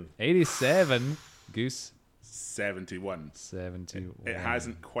 87. 87. Goose. 71. 71. It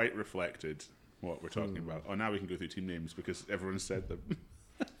hasn't quite reflected what we're talking about. Oh, now we can go through team names because everyone said them.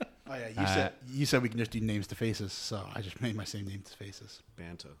 Oh yeah, you said we can just do names to faces, so I just made my same name to faces.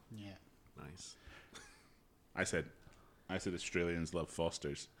 Banter. Yeah. Nice. I said Australians love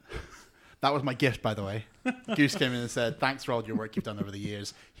Fosters. That was my gift, by the way. Goose came in and said, "Thanks for all your work you've done over the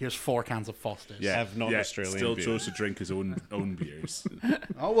years. Here's 4 cans of Foster's." Yeah, Have not Australian Still beer. chose to drink his own beers.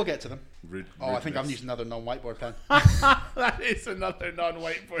 Oh, we'll get to them. Rude, Oh, I think I'm rudeness. using another non-whiteboard pen. That is another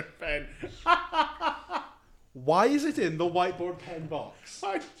non-whiteboard pen. Why is it in the whiteboard pen box?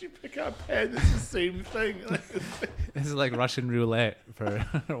 Why did you pick up a pen? It's the same thing. This is like Russian roulette for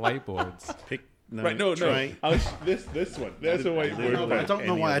whiteboards. Pick. No, Right, no. try. This one. There's a whiteboard No, but I pen. don't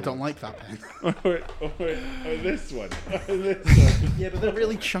know Any why I other don't one. like that pen. Or this one. Or this one. Yeah, but they're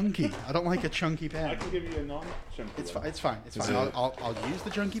really chunky. I don't like a chunky I pen. can give you a non-chunky It's one. fine. It's fine. It's fine. it- I'll use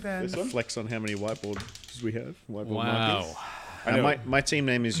the chunky pen. This one? Flex on how many whiteboards we have. Whiteboard Wow. markers. I know. My team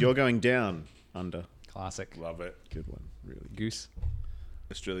name is You're Going Down Under. Classic. Love it. Good one. Really good. Goose.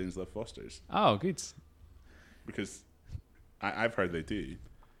 Australians love Fosters Oh, good. because I've heard they do.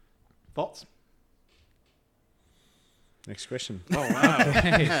 Thoughts? Next question. Oh wow!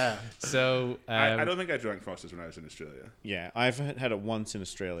 Yeah. So, I don't think I drank Fosters when I was in Australia. Yeah, I've had it once in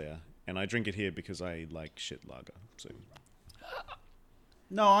Australia, and I drink it here because I like shit lager. So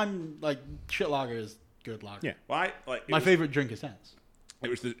No, I'm like shit lager is good lager. Yeah. Well, I like My favorite drink is Hens. It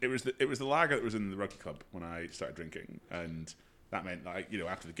was the lager that was in the rugby club when I started drinking, and that meant like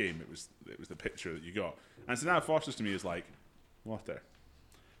after the game it was the picture that you got, and so now Foster's to me is like water.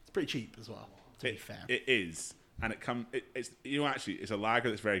 It's pretty cheap as well. To be fair. It is, and it's actually it's a lager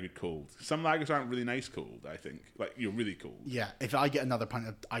that's very good cold. Some lagers aren't really nice cold. I think like really cold. Yeah, if I get another pint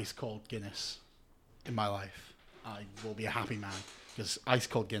of ice cold Guinness in my life, I will be a happy man because ice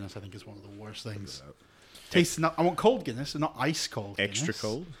cold Guinness I think is one of the worst things. Tastes not. I want cold Guinness, and not ice cold. extra Guinness.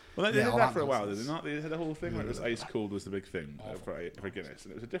 cold. Well, they Yeah, did all that that for a while, did nonsense. they not? They had a whole thing where it was ice cold was the big thing for Guinness,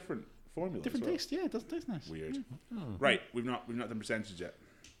 and it was a different formula. Different as well. taste. Yeah, it does taste nice. Weird. Right, we've not done percentages yet.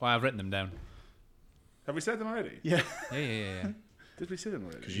 well, I've written them down. Have we said them already? Yeah. Yeah. Did we say them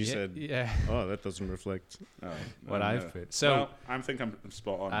already? Because you Yeah, said, yeah. oh, that doesn't reflect. Oh, What no, I've no. put. So, well, I think I'm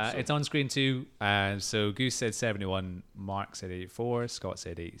spot on. So. It's on screen too. So Goose said 71, Mark said 84, Scott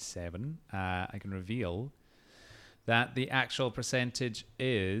said 87. I can reveal that the actual percentage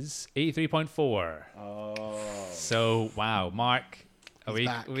is 83.4. Oh. So wow, Mark, He's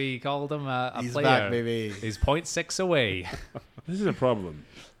back. we called him a He's player. back, baby. He's 0.6 away. This is a problem.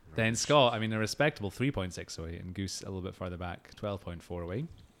 Then Scott, I mean, a respectable 3.6 away, and Goose a little bit further back, 12.4 away.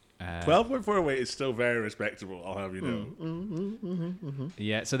 12.4 away is still very respectable, I'll have you know.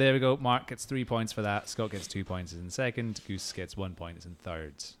 Yeah, so there we go. Mark gets 3 points for that. Scott gets 2 points in second. Goose gets 1 point is in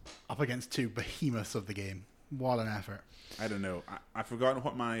third. Up against 2 behemoths of the game. What an effort. I don't know. I've forgotten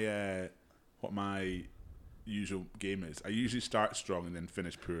what my usual game is. I usually start strong and then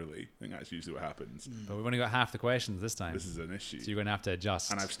finish poorly. I think that's usually what happens. But we've only got half the questions this time. This is an issue. So you're going to have to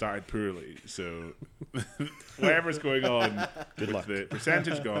adjust. And I've started poorly, so whatever's going on with the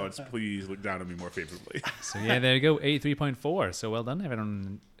percentage gods, please look down on me more favourably. So yeah, there you go, 83.4. So well done,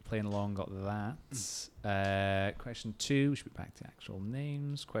 everyone playing along got that. Question 2, we should be back to actual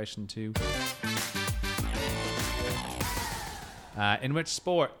names. Question 2. In which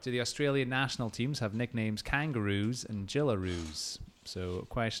sport do the Australian national teams have nicknames Kangaroos and Jillaroos? So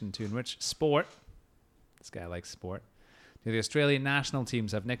question 2, in which sport, this guy likes sport, do the Australian national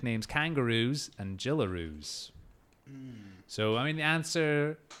teams have nicknames Kangaroos and Jillaroos? So, I mean, the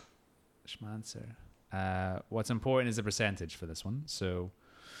answer, schmancer. What's important is the percentage for this one. So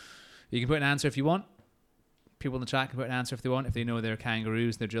you can put an answer if you want. People in the chat can put an answer if they want, if they know they're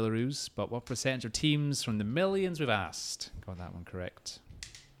Kangaroos and they're Jillaroos. But what percentage of teams from the millions we've asked got that one correct?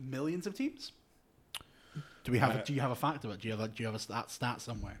 Millions of teams? Do we have? Do you have a fact of it? Do you have a stat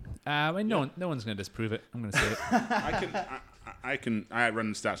somewhere? I mean, no one's going to disprove it. I'm going to say it. I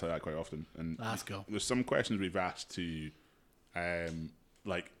run stats like that quite often, and Let's go. there's some questions we've asked to,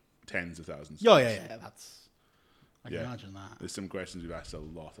 like tens of thousands. Yeah. That's. I can Yeah. imagine that. There's some questions we've asked a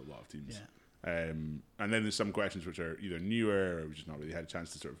lot of teams. Yeah. And then there's some questions which are either newer or we've just not really had a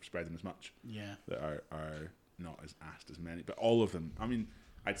chance to sort of spread them as much. Yeah. That are not as asked as many, but all of them. I mean,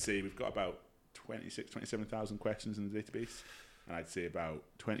 I'd say we've got about 27,000 questions in the database, and I'd say about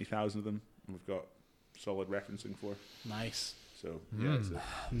 20,000 of them we've got solid referencing for. Nice. So yeah, it's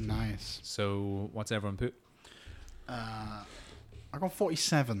Nice. So what's everyone put? I got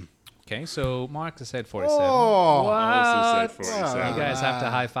 47. Okay, so Mark has said 47. Oh. I also said What? 47. You guys have to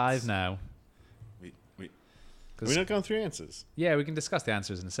high five now. Wait. We're not going through answers. Yeah, we can discuss the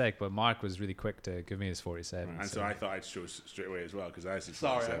answers in a sec, but Mark was really quick to give me his 47. And so I thought I'd show straight away as well because I said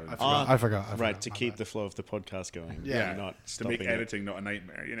Sorry, 47. I forgot. Right, to keep the flow of the podcast going. Yeah. Not to make stopping it. editing not a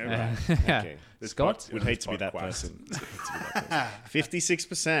nightmare, you know. Okay. Scott? Would hate to be that person.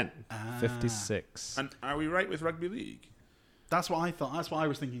 56%. 56. And are we right with rugby league? That's what I thought. That's what I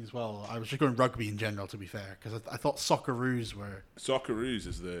was thinking as well. I was just going rugby in general, to be fair, because I thought Socceroos were. Socceroos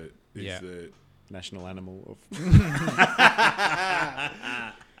is the National animal of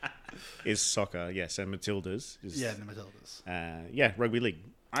is soccer, yes, and Matildas is Yeah, the Matildas. rugby league.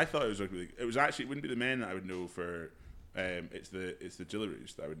 I thought it was rugby league. It was actually, it wouldn't be the men that I would know for. It's the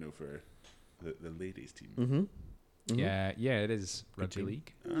Gillaroos that I would know for the ladies team. Mm-hmm. Yeah, it is rugby team.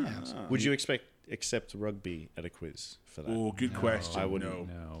 league. Would you accept rugby at a quiz for that? Oh, good question. I wouldn't.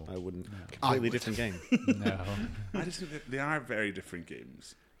 No. I wouldn't. No. Completely I would. different game. No. I just think that they are very different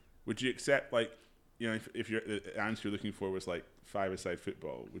games. Would you accept, like, you know, if the answer you're looking for was like five-a-side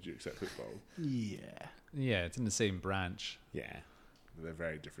football, would you accept football? Yeah. Yeah, it's in the same branch. Yeah. They're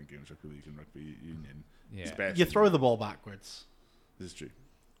very different games, rugby league and rugby union. Yeah. Especially- You throw the ball backwards. This is true.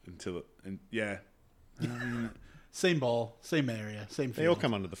 Yeah. Same ball, same area, same field. They all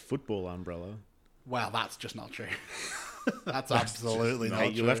come under the football umbrella. Well, that's just not true. That's absolutely just not Hey,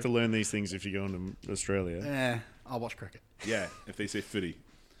 true. you'll have to learn these things if you're going to Australia. I'll watch cricket. Yeah, if they say footy.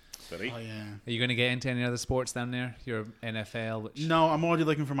 Footy? Oh, yeah. Are you going to get into any other sports down there? Your NFL? Which... No, I'm already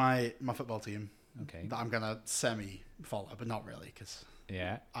looking for my football team Okay. that I'm going to semi-follow, but not really, because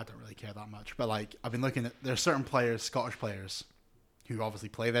Yeah. I don't really care that much. But, like, I've been looking at... There are certain players, Scottish players, who obviously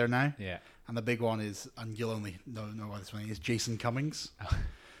play there now. Yeah. And the big one is, and you'll only know why this one is, Jason Cummings.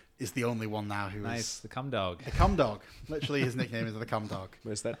 Is the only one now who is... Nice. The cum dog. The Cum Dog. Literally, his nickname is the Cum Dog.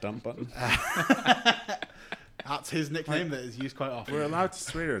 Where's that dump button? That's his nickname that is used quite often. We're allowed to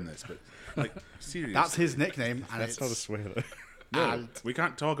swear in this, but, like, seriously. That's his nickname, and That's it's... not a swear though. No, and we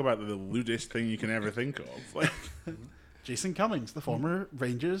can't talk about the lewdest thing you can ever think of. Like, Jason Cummings, the former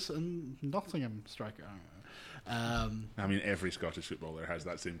Rangers and Nottingham striker. I mean, every Scottish footballer has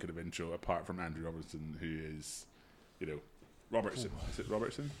that same kind of intro, apart from Andrew Robertson, who is, you know, Robertson. Is it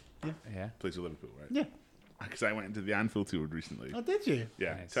Robertson? Yeah. Plays for Liverpool, right? Yeah. Because I went into the Anfield tour recently. Oh, did you?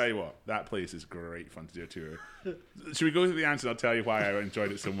 Yeah, Nice. tell you what, that place is great fun to do a tour. Should we go through the answer and I'll tell you why I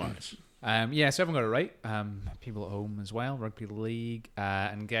enjoyed it so much? Yeah, so everyone got it right. People at home as well. Rugby league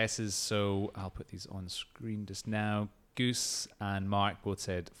and guesses. So I'll put these on screen just now. Goose and Mark both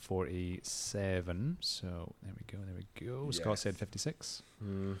said 47. So there we go. Yes. Scott said 56.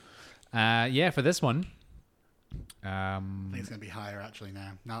 Yeah, for this one. I think it's going to be higher, actually,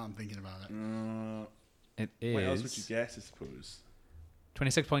 now that I'm thinking about it. It is What else would you guess, I suppose?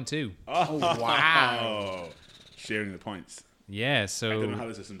 26.2. Oh, wow. Sharing the points. Yeah, I so don't know how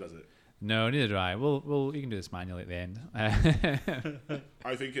the system does it. no, neither do I. We'll you can do this manually at the end.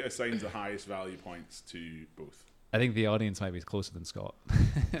 I think it assigns the highest value points to both. I think the audience might be closer than Scott.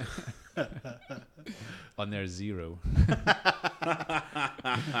 On their 0.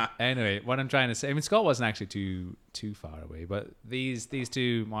 Anyway, what I'm trying to say, I mean, Scott wasn't actually too far away, but these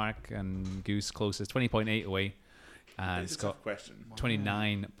two, Mark and Goose, closest, 20.8 away, and It's a Scott tough question.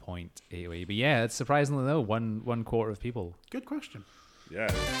 29.8 away. But yeah, it's surprisingly low. One quarter of people. Good question. Yeah.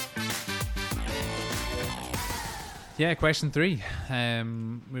 Yeah, question 3.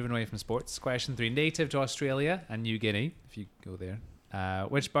 Moving away from sports. Question 3. Native to Australia and New Guinea, if you go there.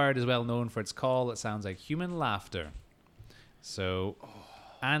 Which bird is well known for its call that sounds like human laughter? So,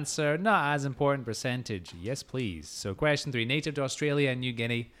 answer, not as important, percentage. Yes, please. So, question 3. Native to Australia and New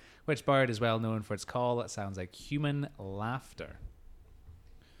Guinea. Which bird is well known for its call that sounds like human laughter?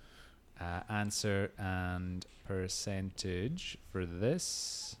 Answer and percentage for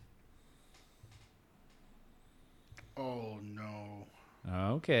this. Oh, no.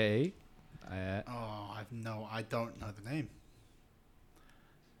 Okay. I don't know the name.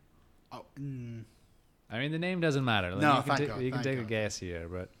 Oh, I mean, the name doesn't matter. No, you can thank God, you can thank take a God. guess here,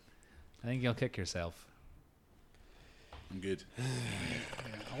 but I think you'll kick yourself. I'm good. yeah,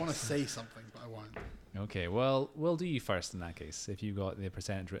 I want to say something, but I won't. Okay, well, we'll do you first in that case. If you got the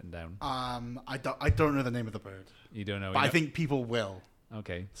percentage written down, I don't know the name of the bird, you don't know. but I think people will.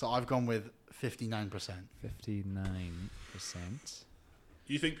 Okay, So I've gone with 59%. 59%.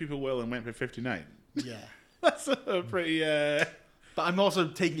 You think people will and went for 59? Yeah. That's a pretty... But I'm also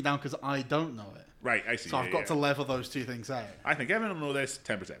taking it down because I don't know it. Right, I see. So yeah, I've got yeah. to level those two things out. I think everyone will know this,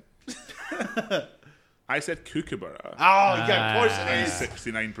 10%. I said kookaburra. Oh, yeah, of course it And is.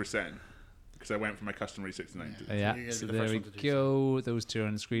 69%. because I went from my customary 69 to. Yeah, You're gonna so be the there first we one to do go. Those two are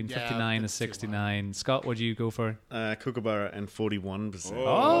on the screen. Yeah, 59 to that's too 69. Scott, what do you go for? Kookaburra and 41%. Oh, you think no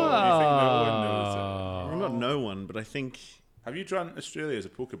one knows Well, not no one, but I think Have you drawn Australia as a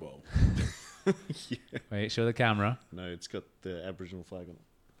Pokeball? Wait, show the camera. no, it's got the Aboriginal flag on it.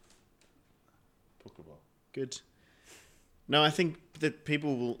 Pokeball. Good. No, I think that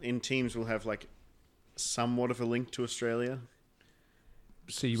people will in teams will have like somewhat of a link to Australia.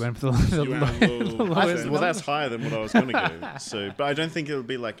 So you went for the You went low. the lowest Well, that's higher than what I was going to go. So, but I don't think it'll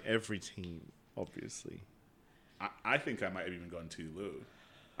be like every team, obviously. I think I might have even gone too low.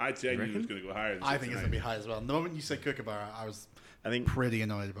 I genuinely was going to go higher than I think it's 69. going to be high as well. The moment you said Kookaburra, I was I think pretty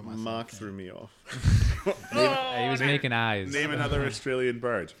annoyed about myself. Mark threw me off. He was making eyes. Name another Australian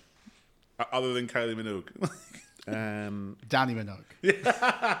bird. Other than Kylie Minogue. Danny Minogue.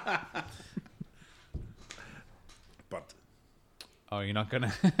 But Oh, you're not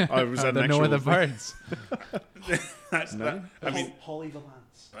gonna. Oh, was that There an are no actual other thing? birds. that's No? I mean, Holly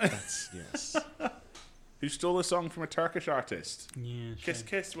Valance. That's yes. who stole a song from a Turkish artist? Yeah, Kiss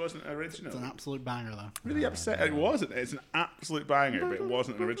Kiss wasn't original. It's an absolute banger, though. Really upset. It wasn't. It's an absolute banger, but it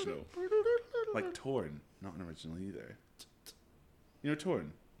wasn't an original. Like Torn, not an original either. You know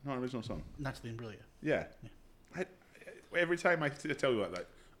Torn, not an original song. Natalie Imbruglia. Yeah. Every time I tell you about that,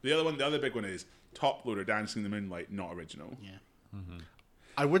 the other big one is Top Loader, Dancing in the Moonlight, not original. Yeah.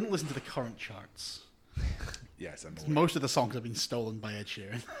 I wouldn't listen to the current charts. Yes, I'm aware. Most of the songs have been stolen by Ed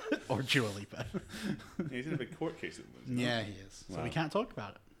Sheeran or Dua Lipa. He's in a big court case at the moment. Yeah, he is. So Wow. we can't talk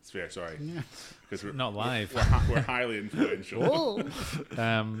about it. It's fair, sorry. Yeah. Because we're Not live. We're highly influential.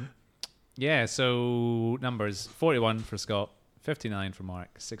 Yeah. So numbers: 41 for Scott, 59 for Mark,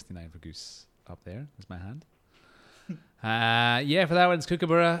 69 for Goose. Up there. There's my hand. Yeah, for that one, it's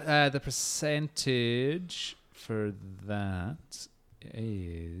Kookaburra. The percentage for that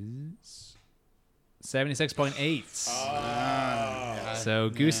is 76.8. So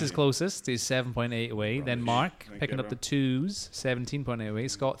Goose is closest. He's 7.8 away. Then Right. Mark Thank picking you, up the twos, 17.8 away.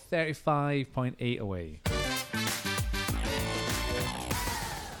 Scott 35.8 away.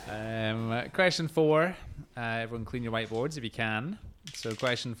 Question 4. Everyone clean your whiteboards if you can. So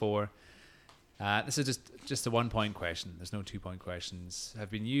question 4. This is just a 1 point question. There's no 2 point questions. Have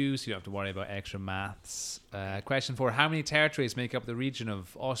been used. You don't have to worry about extra maths. Question 4. How many territories make up the region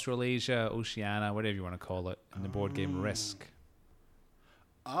of Australasia, Oceania, whatever you want to call it, in the board game Risk?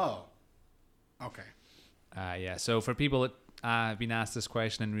 Oh. Okay. Yeah. So for people that have been asked this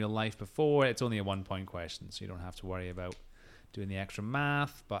question in real life before, it's only a 1 point question, so you don't have to worry about doing the extra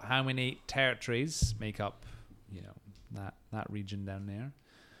math. But how many territories make up, that region down there?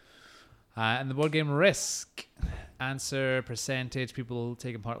 And the board game Risk, answer, percentage, people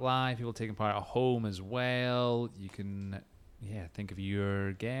taking part live, people taking part at home as well. You can, think of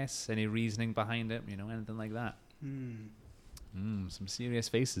your guess, any reasoning behind it, anything like that. Some serious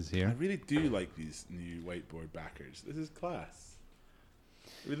faces I here. really do like these new whiteboard backers. This is class.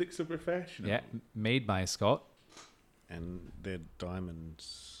 We look so professional. Yeah, made by Scott. And they're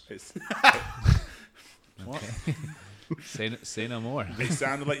diamonds. It's, Okay. say no more. it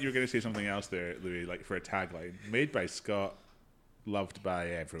sounded like you were going to say something else there, Louis, like for a tagline. Made by Scott, loved by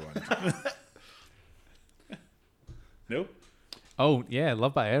everyone. No? Oh, yeah,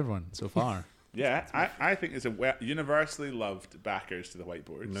 loved by everyone so far. Yeah, I think it's a universally loved backers to the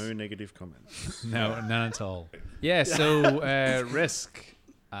whiteboards. No negative comments. No, none at all. Yeah, so Risk.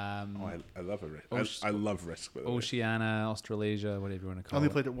 I love a Risk. I love Risk, by the way. Oceania, Australasia, whatever you want to I call only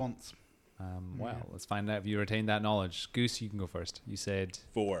it. played it once. Well, let's find out if you retained that knowledge. Goose, you can go first. You said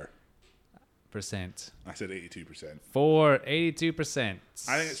 4. percent. I said 82%. 82%.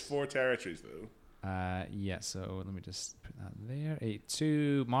 I think it's 4 territories, though. Yeah, so let me just put that there.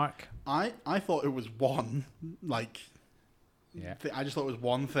 82. Mark? I thought it was one, Yeah. I just thought it was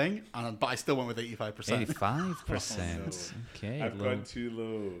one thing, but I still went with 85%. 85%. Okay. I've low. gone too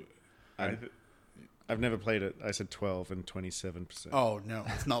low. I've never played it. I said 12 and 27%. Oh, no,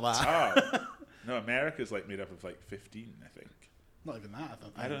 it's not that. Oh. No, America's made up of 15, I think. Not even that.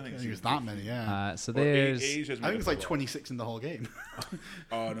 I don't think it was it's that many, yeah. So Well, there's... Asia's I think made it's up like of 26 in the whole game.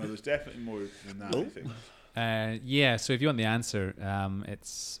 Oh, no, there's definitely more than that, I think. yeah, so if you want the answer,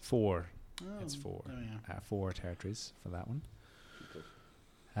 it's 4. It's 4. oh, yeah. 4 territories for that one.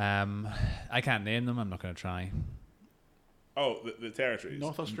 I can't name them. I'm not going to try. Oh, the territories.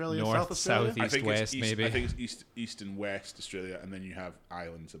 North Australia, North, South Australia? south, I east, think west, it's east, maybe. I think it's east and west Australia, and then you have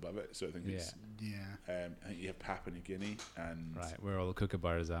islands above it. So I think it's. Yeah. I think you have Papua New Guinea and Right, where all the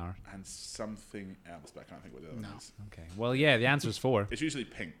kookaburras are. and something else, but I can't think what the other No. one is. Okay. Well, yeah, the answer is 4. It's usually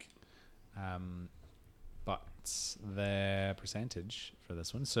pink. But the percentage for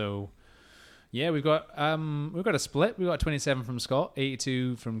this one. So Yeah, we've got a split. We've got 27 from Scott,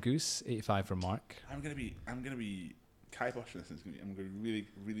 82 from Goose, 85 from Mark. I'm gonna be kiboshing this. I'm gonna be really,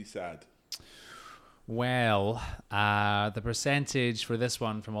 really sad. Well, the percentage for this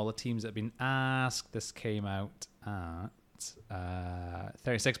one from all the teams that have been asked, this came out at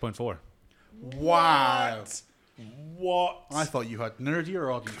 36.4. Wow. What? I thought you had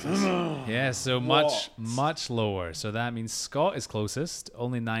nerdier audiences. Yeah, so much lower. So that means Scott is closest,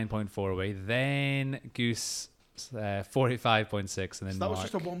 only 9.4 away. Then Goose, 45.6, and then So that Mark. was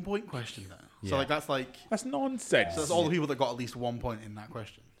just a 1 point question then. Yeah. So That's nonsense. that's all the people that got at least 1 point in that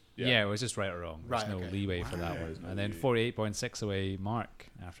question. Yeah, it was just right or wrong. There's Right, no okay. leeway for that Wow. one. There's no And then leeway. 48.6 away, Mark,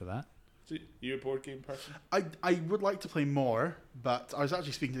 after that. So you a board game person? I would like to play more, but I was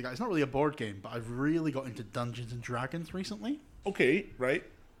actually speaking to the guy. It's not really a board game, but I've really got into Dungeons and Dragons recently. Okay, right.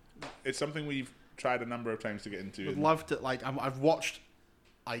 It's something we've tried a number of times to get into. Would love to I've watched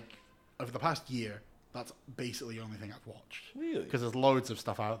over the past year. That's basically the only thing I've watched. Really? Because there's loads of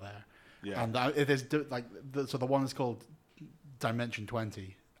stuff out there. Yeah. And it is so the one is called Dimension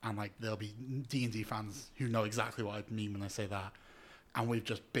 20, and like there'll be D&D fans who know exactly what I mean when I say that. And we've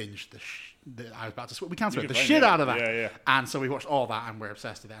just binged I was about to swear. We can't swear the shit out of that. Yeah, yeah. And so we watched all that, and we're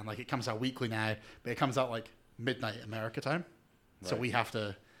obsessed with it. And like it comes out weekly now, but it comes out like midnight America time. So Right. we have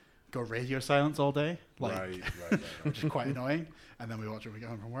to go radio silence all day, like, right. which is quite annoying. And then we watch it when we get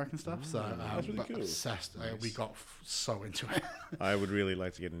home from work and stuff. So That's really but cool. obsessed. We got so into it. I would really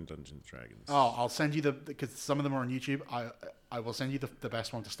like to get into Dungeons and Dragons. Oh, I'll send you because some of them are on YouTube. I will send you the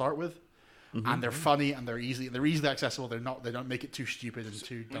best one to start with, and they're funny and they're easily accessible. They don't make it too stupid and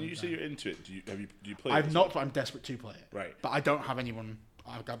too. When you say you're into it, do you play? I've it? not, but I'm desperate to play it. Right. But I don't have anyone.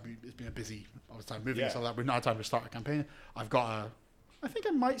 It's been a busy all the time moving, Yeah. so that we've not had time to start a campaign. I think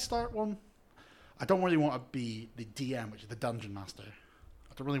I might start one. I don't really want to be the DM, which is the dungeon master.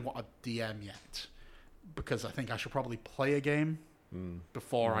 I don't really want a DM yet, because I think I should probably play a game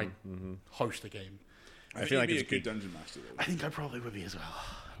before I host a game. I feel think like you'd it's be a good dungeon master though. I think I probably would be as well.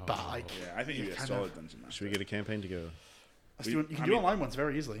 But like, Yeah, I think you'd be a kind solid of- dungeon master. Should we get a campaign to go? you can do online ones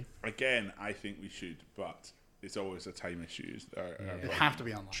very easily. Again, I think we should, but it's always a time issue. You have to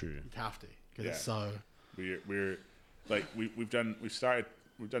be online. True. You have to, because Yeah. it's so. We're like we've done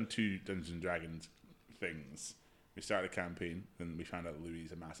 2 Dungeons and Dragons things. We started a campaign, then we found out Louis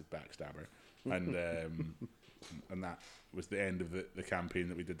is a massive backstabber, and and that was the end of the campaign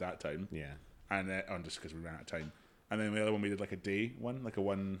that we did that time. Yeah. And just because we ran out of time, and then the other one we did like a day one, like a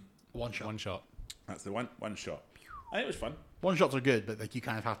one. One shot. One shot. That's the one shot. I think it was fun. One shots are good, but like you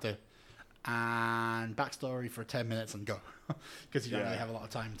kind of have to. And backstory for 10 minutes and go, because you don't Yeah. really have a lot of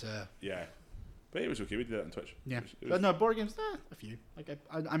time to. Yeah, but it was okay. We did that on Twitch. Yeah, It was- but no board games. A few. Like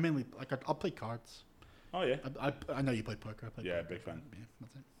I mainly I'll play cards. Oh yeah, I know you play poker. I play Yeah, poker. big fan. Yeah,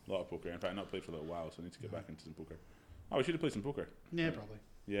 that's it. a lot of poker. In fact, I've not played for a little while, so I need to get back into some poker. Oh, we should have played some poker. Yeah, probably.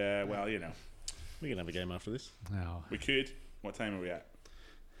 Yeah, well, you know, We can have a game after this. No. we could. What time are we at?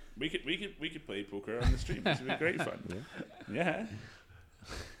 We could play poker on the stream. This would be great fun. Yeah.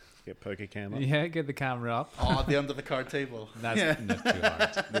 Get poker cam up. Yeah, get the camera up. Oh, the under the card table. That's not too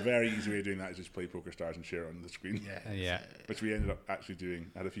hard. The very easy way of doing that is just play Poker Stars and share it on the screen. Yeah. Yeah. Which we ended up actually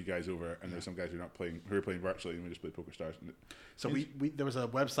doing. I had a few guys over, and there were some guys who were playing virtually, and we just played Poker Stars. And So we there was a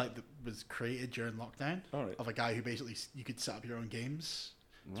website that was created during lockdown All right. of a guy who basically you could set up your own games,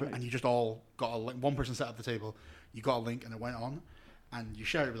 So- Right. and you just all got a link. One person set up the table, you got a link, and it went on, and you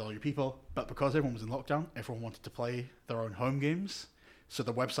shared it with all your people. But because everyone was in lockdown, everyone wanted to play their own home games, so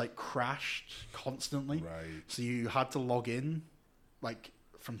the website crashed constantly. Right. So you had to log in, like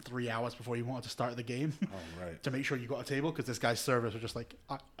from 3 hours before you wanted to start the game. Oh, right. To make sure you got a table, because this guy's servers were just like,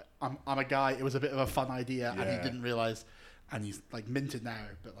 I'm a guy. It was a bit of a fun idea, and Yeah. he didn't realize, and he's like minted now,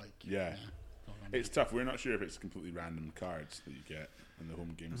 but like Yeah. It's tough. We're not sure if it's completely random cards that you get in the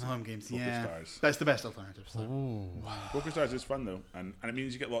home games. home games, Poker yeah, Stars. that's the best alternative. So. Poker Stars is fun though, and it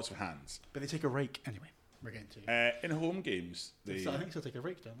means you get lots of hands. But they take a rake anyway. We're getting to. In home games, they I think they'll take a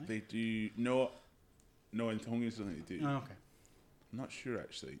rake, don't they? they do no in home games. I don't think they do. Oh, okay. I'm not sure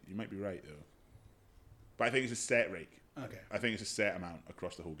actually. You might be right though. But I think it's a set rake. Okay. I think it's a set amount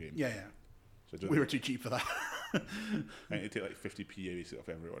across the whole game. Yeah. So I don't We were think- too cheap for that. I think they take like 50p basic off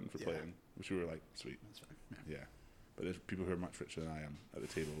everyone for Yeah. playing, which we were like, sweet. That's fine. Yeah. Yeah. But there's people who are much richer than I am at the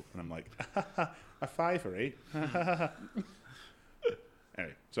table, and I'm like, a fiver, eh?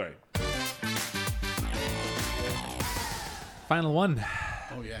 Anyway, sorry. Final one.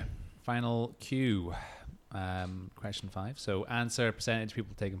 Oh yeah. Final Q. Question 5. So answer percentage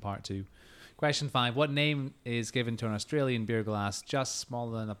people taking part to. Question 5. What name is given to an Australian beer glass just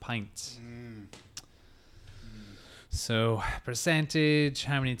smaller than a pint? So, percentage,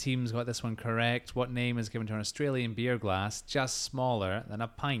 how many teams got this one correct? What name is given to an Australian beer glass just smaller than a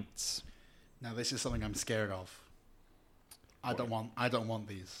pint? Now this is something I'm scared of. I don't want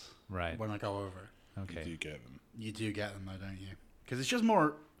these Right. when I go over. Okay. You do get them. You do get them though, don't you? Because it's just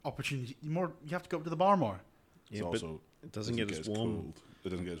more opportunity. You have to go up to the bar more. It's Yeah, but also it doesn't get as warm. cold. It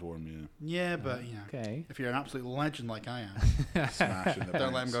doesn't get as warm, yeah. Yeah, but you know, Okay. if you're an absolute legend like I am, Smashing the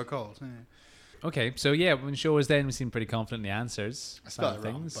don't let pints. them go cold. Yeah. Okay, so yeah, when show was then, we seemed pretty confident in the answers. I spelled Some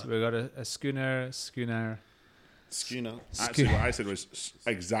it wrong, things. but- We got a schooner. Schooner. Actually, what I said was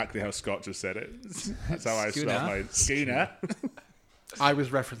exactly how Scott just said it. That's how I Schooner. spelled mine. Schooner. I was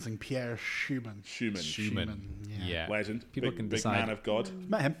referencing Pierre Schumann. Schumann. Yeah. Legend. People big, can big decide. man of God.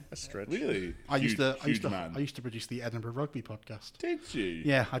 Met him. A stretch. Really? I used to man. produce the Edinburgh Rugby podcast. Did you?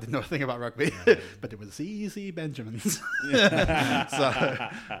 Yeah, I didn't know a thing about rugby, but it was easy Benjamins. So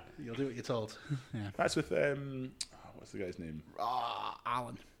you'll do what you're told. Yeah. That's with what's the guy's name?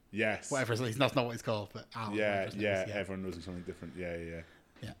 Alan. Yes. Whatever. That's not what he's called, but Alan. Yeah, whatever his name yeah. is, Everyone knows it's something different. Yeah.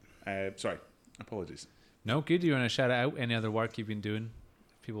 Yeah. Sorry. Apologies. No, good. You want to shout out any other work you've been doing?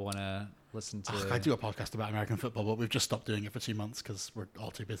 If people want to listen to. I do a podcast about American football, but we've just stopped doing it for 2 months because we're all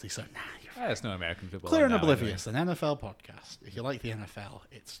too busy. So, you're fine. It's no American football. Clear and now, anyway. Oblivious, an NFL podcast. If you like the NFL,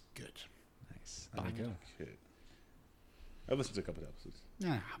 it's good. Nice. There we go. Okay. I've listened to a couple of episodes.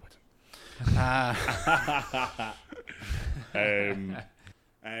 Yeah, I would.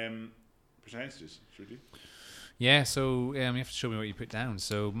 Percentages, should you? Yeah, so you have to show me what you put down.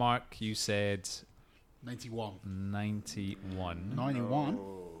 So, Mark, you said 91. 91. 91.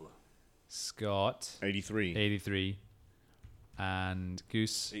 Scott, 83. 83. And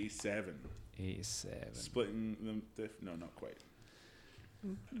Goose, 87. 87. Splitting them. No, not quite.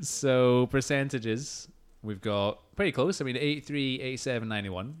 So, percentages, we've got pretty close. I mean, 83, 87,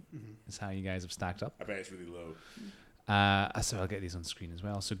 91 is how you guys have stacked up. I bet it's really low. So I'll get these on screen as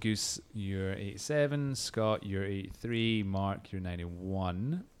well. So Goose, you're 87. Scott, you're 83. Mark, you're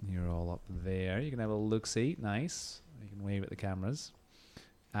 91. You're all up there. You can have a look-see. Nice. You can wave at the cameras.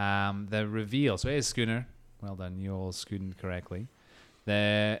 The reveal. So it is Schooner. Well done. You all scooted correctly.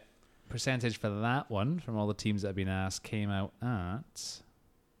 The percentage for that one from all the teams that have been asked came out at...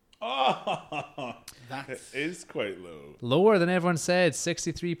 Oh, That's it is quite low. lower than everyone said,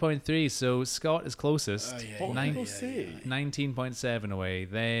 63.3. So Scott is closest. What Nine- did people say? 19.7 away,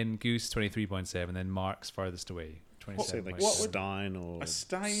 then Goose 23.7, then Mark's farthest away, Say 27.7. like What would- Stein or A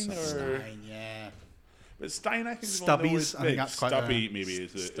Stein or... Stein, yeah. But Stein, I think, is Stubbies, I think that's quite Stubby, a- maybe,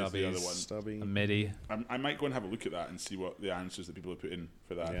 is the other Stubbies. one. Stubby. A midi, I might go and have a look at that and see what the answers that people have put in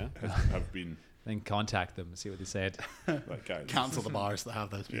for that Yeah. have been. then contact them, see what they said. Like, guys. Cancel the bars that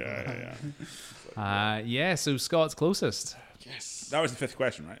have those people. Yeah. So Scott's closest. Yes. That was the fifth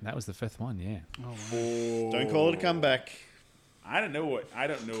question, right? That was the fifth one, yeah. Oh, wow. Don't call it a comeback. I don't know what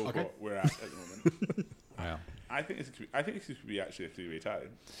Okay. what we're at the moment. Well, I think this could be actually a three-way tie.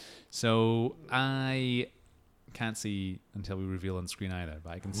 so I can't see until we reveal on screen either, but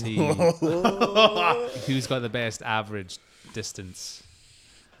I can see who's got the best average distance.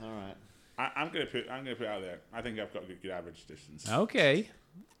 All right. I'm gonna put it out there. I think I've got a good average distance. Okay.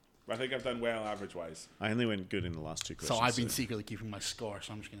 I think I've done well average wise. I only went good in the last two So questions. I've been secretly keeping my score,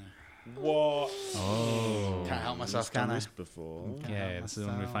 so I'm just going to... What? Oh. Can't help myself, I've done can I? this before. Can't Yeah, help this is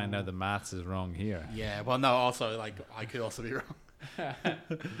when we find out the maths is wrong here. Yeah, well, no, also, like, I could also be wrong.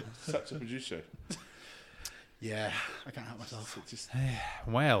 Such a producer. Yeah, I can't help myself. It just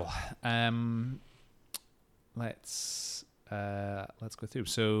Well, let's go through.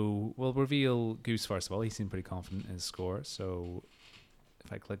 So we'll reveal Goose first of all. He seemed pretty confident in his score. So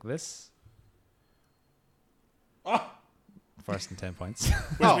if I click this, first and 10 points.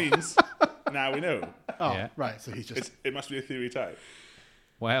 which means now we know. Oh, Yeah. right, so he's just... It must be a three-way tie.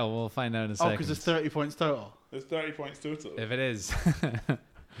 Well, we'll find out in a Oh, second. because it's 30 points total. There's 30 points total. If it is,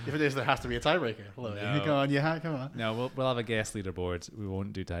 If it is, there has to be a tiebreaker. Hello, No. come on, yeah, come on. no, we'll have a guest leaderboard. We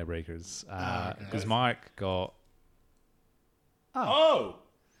won't do tiebreakers Okay. because Mark got. Oh.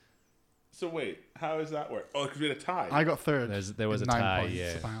 So wait, how does that work? Oh, because we had a tie. I got third. There was with a 9 tie, points,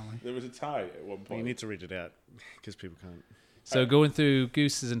 yeah. apparently. There was a tie at one You point. need to read it out because people can't. So going through,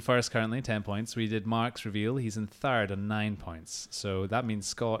 Goose is in first currently, 10 points. We did Mark's reveal. He's in third on 9 points. So that means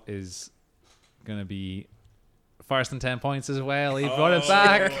Scott is going to be first on 10 points as well. He brought it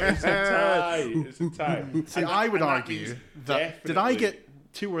back. It's a tie. It's a tie. See, And I would and argue means that... Did I definitely-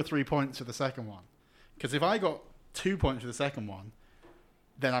 get 2 or 3 points for the second one? Because if I got 2 points for the second one,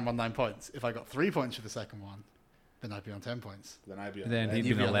 then I'm on 9 points. If I got 3 points for the second one, then I'd be on 10 points. Then I'd be. Then he'd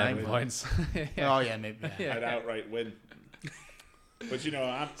you'd be be on on 11 9 points. Oh, yeah, maybe. Yeah. I'd outright win. But you know,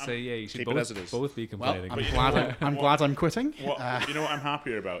 I'm So yeah, you should Keep it as it is. both be Well, complaining. I'm glad I'm quitting. you know what I'm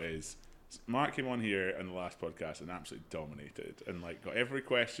happier about is Mark came on here in the last podcast and absolutely dominated and like got every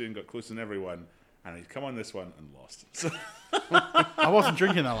question, got close on everyone, and he's come on this one and lost. So I wasn't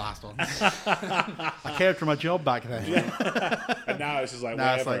drinking that last one. I cared for my job back then. and now it's just like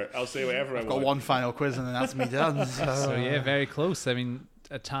Now it's whatever. like, I'll say whatever I I've got want. one final quiz and then that's me done. So yeah, very close. I mean,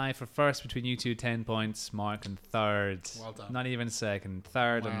 a tie for first between you two, 10 points. Mark in third. Well done. Not even second.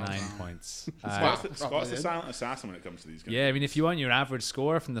 Third Well on 9 done. points. Scott's the silent assassin when it comes to these. Yeah, I mean, if you want your average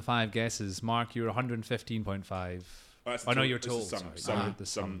score from the 5 guesses, Mark, you're 115.5. Oh, no, you're told.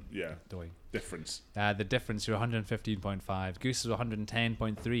 Some difference. The difference, you're 115.5. Goose was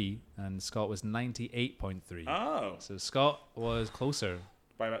 110.3, and Scott was 98.3. Oh, So Scott was closer.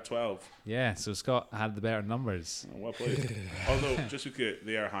 by about 12. Yeah, so Scott had the better numbers. Oh, well played. Although, just look at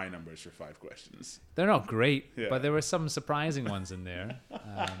they are high numbers for 5 questions. They're not great, Yeah. but there were some surprising ones in there.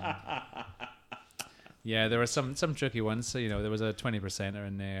 Yeah, there were some tricky ones. So, you know, there was a 20%er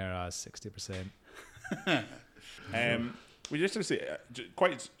in there, 60%. We just have to say,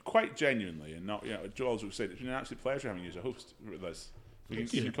 quite genuinely, and not, you know, Joel's will say it's been an absolute pleasure having you as a host with us. You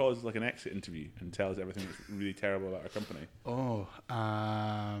can call us like an exit interview and tell us everything that's really terrible about our company. Oh,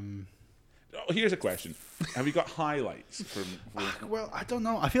 Oh, here's a question: have you got highlights from? well, I don't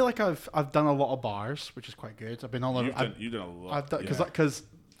know. I feel like I've done a lot of bars, which is quite good. I've been all over. You've done a lot. I've done because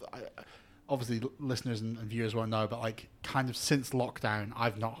obviously listeners and viewers won't know, but like kind of since lockdown,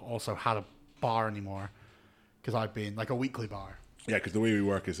 I've not also had a bar anymore because I've been like a weekly bar. Yeah, because the way we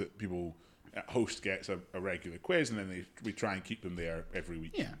work is that people. Host gets a regular quiz, and then we try and keep them there every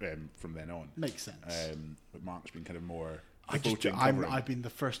week from then on. Makes sense. But Mark's been kind of more. I've been the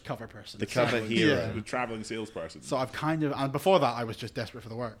first cover person, The cover hero. Yeah. The traveling salesperson. So I've kind of, and before that, I was just desperate for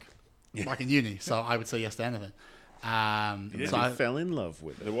the work, back in uni. So I would say yes to anything. So I fell in love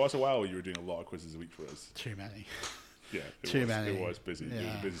with it. There was a while where you were doing a lot of quizzes a week for us. too many. Yeah, Too many. It was busy. It was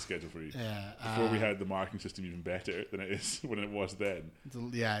Yeah. a busy schedule for you. Yeah. Before we had the marking system even better than it is when it was then.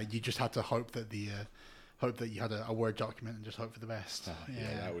 Yeah, you just had to hope that you had a Word document and just hope for the best.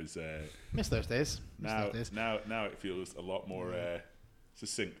 Yeah, that was. Miss those days. Now it feels a lot more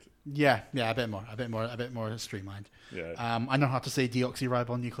succinct. Yeah, a bit more streamlined. Yeah. I know how to say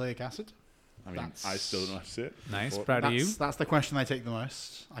deoxyribonucleic acid. I mean, I still don't know how to say it. Nice, Before- proud of you. That's the question I take the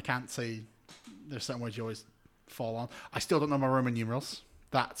most. I can't say. There's certain words you always fall on. I still don't know my Roman numerals.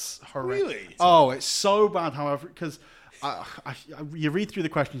 That's horrendous. Really? Oh, it's so bad. However, because you read through the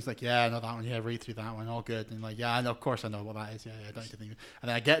questions, like, yeah, I know that one. Yeah, read through that one. All good. And like, yeah, I know. Of course, I know what that is. Yeah, don't need to think. And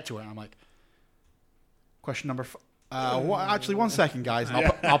then I get to it, and I'm like, question number. Actually, 1 second, guys.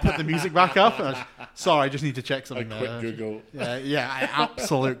 And I'll put the music back up. Sorry, I just need to check something A there. quick Google. Yeah,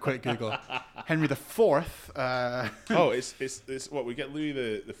 absolute quick Google. Henry the IV. Oh, it's what we get Louis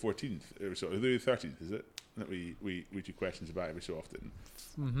the 14th, or so Louis the 13th, is it? That we do questions about every so often,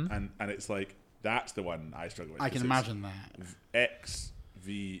 and it's like that's the one I struggle with. I can imagine that.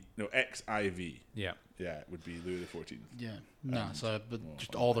 XIV. Yeah. Yeah, it would be Louis the 14th. Yeah, no.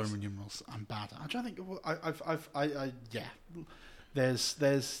 Just all the Roman numerals. I'm bad. I'm trying to think.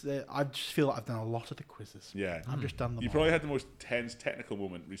 I just feel like I've done a lot of the quizzes. Yeah, I've just done them. you all. probably had the most tense technical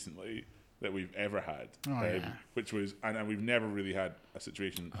moment recently that we've ever had, yeah. which was, and we've never really had a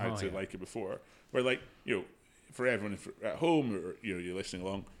situation I'd say yeah. like it before, where like for everyone at home or you're listening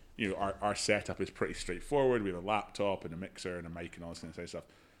along, our setup is pretty straightforward. We have a laptop and a mixer and a mic and all this kind of stuff,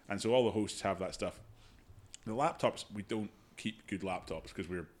 and so all the hosts have that stuff. The laptops, we don't keep good laptops because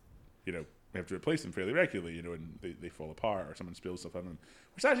we have to replace them fairly regularly, and they fall apart or someone spills stuff on them,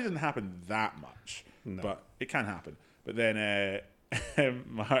 which actually doesn't happen that much, but it can happen. But then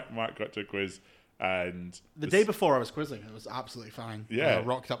Mark got to a quiz, and The day before I was quizzing, it was absolutely fine. Yeah. I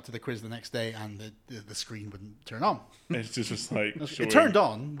rocked up to the quiz the next day, and the screen wouldn't turn on. it's just like It turned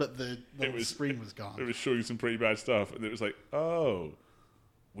on, but the screen was It gone. was showing some pretty bad stuff, and it was like, oh,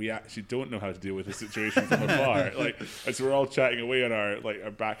 we actually don't know how to deal with the situation from afar. Like, and so we're all chatting away on our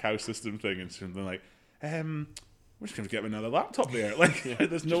back house system thing, and something like, we're just gonna get another laptop there. Like,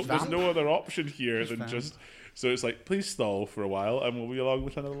 there's no other option here than just. So it's like, please stall for a while, and we'll be along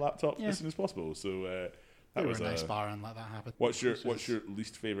with another laptop as soon as possible. So that was a nice bar and let that happen. What's your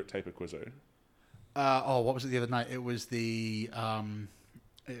least favorite type of quizzer? What was it the other night? It was the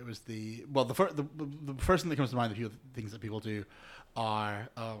first thing that comes to mind. A few of the things that people do are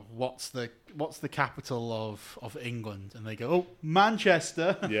what's the capital of England, and they go, oh,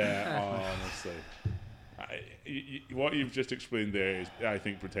 Manchester. Yeah, honestly. What you've just explained there is, I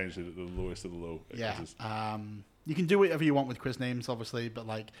think, potentially the lowest of the low. Yeah. You can do whatever you want with quiz names, obviously, but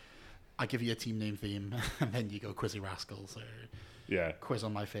like, I give you a team name theme, and then you go Quizzy Rascals or Yeah. Quiz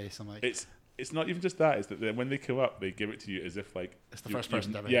on My Face. I'm like, It's not even just that. It's that when they come up, they give it to you as if like it's the first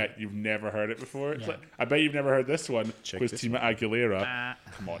person to ever Yeah, hear it. you've never heard it before. It's Yeah. like, I bet you've never heard this one. Check Quiz this Team Aguilera.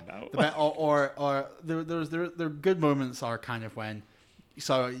 Come on now. or there good moments are kind of when,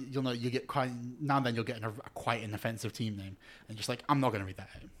 so you'll know you get quite now and then you'll get quite an offensive team name and just like I'm not going to read that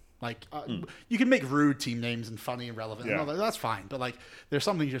out. Like you can make rude team names and funny and relevant. Yeah. And all that, that's fine. But like there's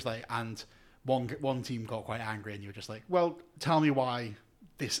something just like and one team got quite angry and you're just like, well, tell me why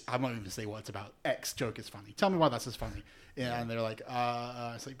this. I'm not even gonna say what it's about. X joke is funny. Tell me why that's as funny. Yeah, and they're like,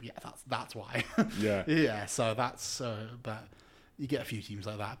 it's like yeah, that's why. Yeah. Yeah. So that's but. You get a few teams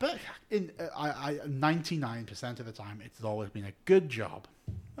like that, but in 99% of the time, it's always been a good job.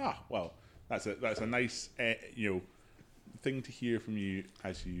 Well, that's a nice thing to hear from you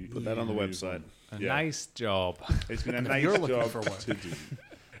as you Put that on the move website. A Yeah. nice job. It's been a And if nice you're looking job for work. to do.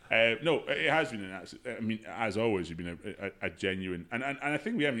 No, it has been an absolute. I mean, as always, you've been a genuine, and I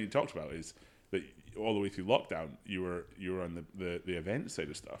think we haven't even talked about is that all the way through lockdown, you were on the event side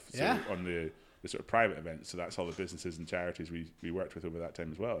of stuff. So Yeah. on the sort of private events. So that's all the businesses and charities we worked with over that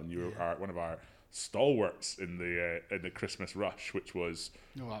time as well. And you were one of our stalwarts in the Christmas rush, which was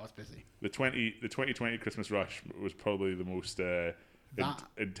Oh, I was busy. the 2020 Christmas rush was probably the most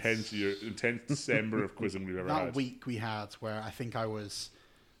intense December of quizzing we've ever That had. week we had where I think on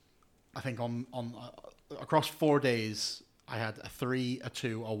across 4 days I had a 3, a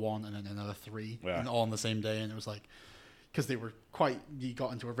 2, a 1, and then another 3, Yeah. and all on the same day, and it was like because they were you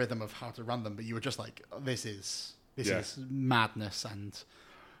got into a rhythm of how to run them, but you were just like this is madness and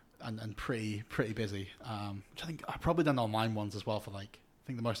pretty busy. Which I think I've probably done online ones as well for like I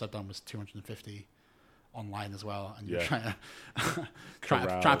think the most I've done was 250 online as well, and you're Yeah.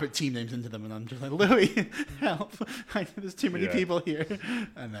 trying to put team names into them, and I'm just like Louis, help! There's too many Yeah. people here,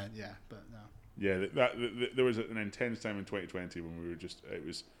 and then but no. Yeah, there was an intense time in 2020 when we were just it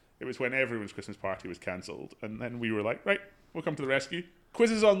was when everyone's Christmas party was cancelled, and then we were like, right, we'll come to the rescue.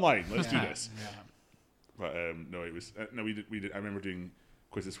 Quizzes online, let's do this. Yeah. But no, it was we did. I remember doing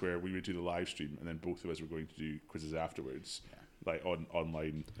quizzes where we would do the live stream, and then both of us were going to do quizzes afterwards, like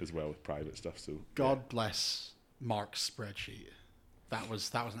online as well with private stuff. So God bless Mark's spreadsheet. That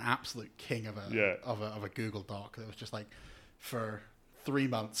was an absolute king of a Google Doc. That was just like for 3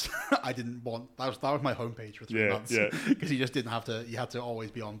 months. I didn't want that was my homepage for 3 months. Because you just didn't have to. You had to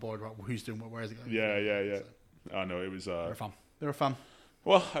always be on board about who's doing what, where is it going. Yeah. So, Oh no, it was. they were fun. They were fun.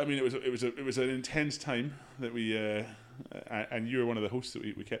 Well, I mean, it was an intense time that we and you were one of the hosts that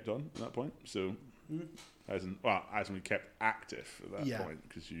we kept on at that point. So as in we kept active at that point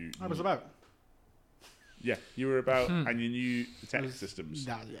because I was about. Yeah, you were about, and you knew the tech systems.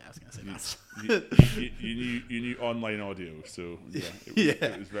 I was going to say that. You knew online audio, so Yeah.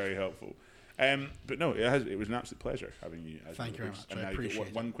 it was very helpful. But no, it was an absolute pleasure having you. As Thank you very host. much. And I now you've got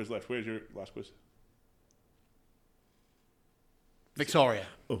appreciate one quiz left. Where's your last quiz? Victoria.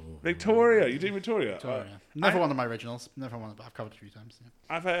 Victoria. You doing Victoria? Never one of my originals. Never one, but I've covered it a few times.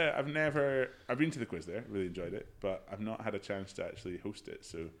 Yeah. I've been to the quiz there. Really enjoyed it, but I've not had a chance to actually host it.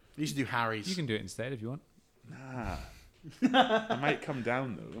 So You should do Harry's. You can do it instead if you want. nah, I might come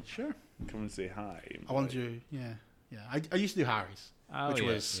down though. Sure. Come and say hi. I wanted you. Yeah. I used to do Harry's, Oh, which yeah,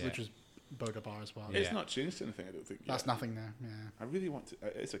 was yeah. which was Boda Bar as well. It's Yeah. not changed anything. I don't think. That's yet. nothing there. Yeah. I really want to.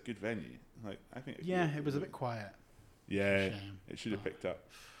 It's a good venue. Like I think. It was a bit quiet. Yeah, Shame. it should have picked up.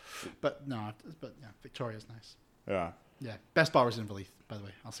 But Victoria's nice. Yeah. Yeah, best bar was Inverleith, by the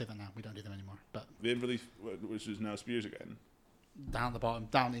way. I'll say that now. We don't do them anymore. But The Inverleith, which is now Spears again. down at the bottom,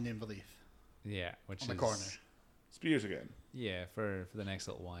 down in Inverleith, Yeah, which on is the corner. Spears again. Yeah, for the next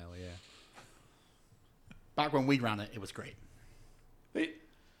little while. Yeah. Back when we ran it, it was great.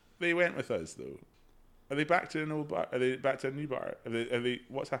 They went with us though. Are they back to an old bar? Are they back to a new bar? Are they?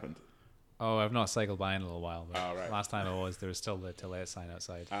 What's happened? Oh, I've not cycled by in a little while. But Oh, right. last time I was, there was still the to let sign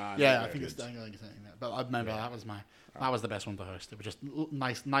outside. Yeah, I think it's saying that. But I remember that was the best one to host. It was just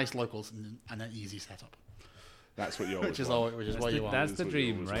nice locals and an easy setup, That's what you always which is want. what you want. That's the That's what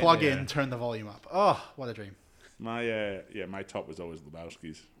you dream, always right? Plug Yeah. in, turn the volume up. Oh, what a dream! My top was always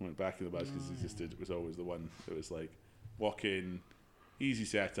Lebowski's. Went back to Lebowski's existed. It was always the one that was like walk in, easy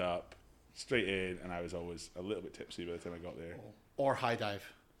setup, straight in, and I was always a little bit tipsy by the time I got there. Or high dive,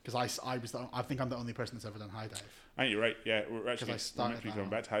 because I think I'm the only person that's ever done high dive. I think you're right. Yeah, we're actually, I started actually that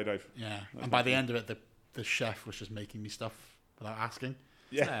coming one. back to high dive. Yeah, That's and by my the thing. end of it, the chef was just making me stuff without asking.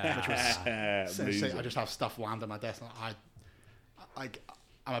 Yeah, Which was- So amazing. I just have stuff land on my desk. And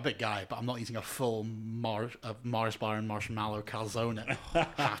I'm a big guy, but I'm not eating a full Mars bar and marshmallow calzone at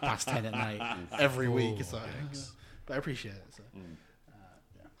 10:30 at night every week. So, but I appreciate it. So. Yeah.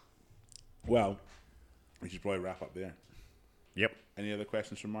 Well, we should probably wrap up there. Yep. Any other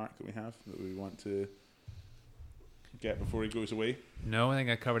questions from Mark that we have that we want to get before he goes away? No, I think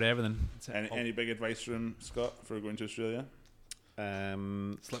I covered everything. That's it. Any big advice from Scott for going to Australia?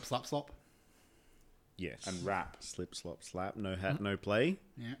 Slip, slap, slop. Yes. And rap. Slip, slop, slap. No hat, no play.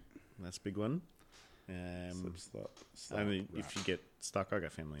 Yeah. That's a big one. Slip, slop, slap, I mean, rap. if you get stuck, I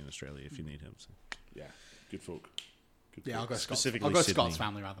got family in Australia if you need him. So. Yeah, good folk. Good Yeah, I'll folk. go Scott's. Specifically I'll go Sydney. Scott's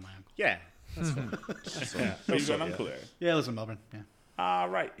family rather than my uncle. Yeah. That's fine. Yeah. Oh, you've got an uncle there? Yeah, lives in Melbourne. Yeah. Ah,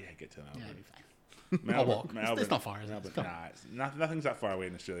 right. Yeah, get to know. Yeah, it'll be fine. Melbourne, I'll walk. It's not far, is it? Melbourne. Come Nah, it's nothing's that far away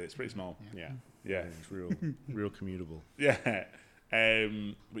in Australia. It's pretty small. Yeah. Yeah. It's real commutable. Yeah.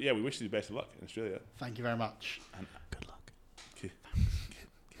 But yeah, we wish you the best of luck in Australia. Thank you very much. And Good luck. okay.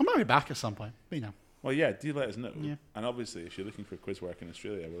 I might be back at some point. But, you know. Well, yeah, do let us know. Yeah. And obviously, if you're looking for quiz work in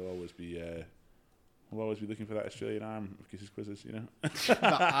Australia, we'll always be looking for that Australian arm of Goose's Quizzes. You know.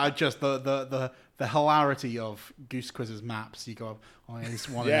 Just the hilarity of Goose Quizz's maps. You go, oh, yeah, this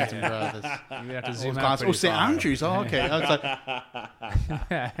one in Yeah. Edinburgh. You have to There's zoom all out kinds. pretty Oh, St far. Andrews. Oh, okay. I was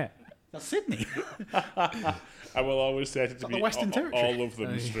like, that's Sydney. I will always set it to that be the Western Territory? all of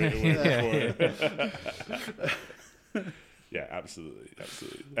them straight away. Before. Yeah, absolutely.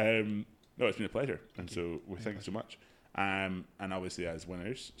 No, it's been a pleasure, and so we thank you so much. And obviously, as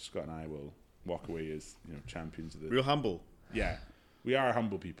winners, Scott and I will walk away as champions of the. Real humble. Yeah, we are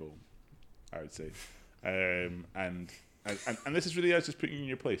humble people, I would say. And this is really us just putting you in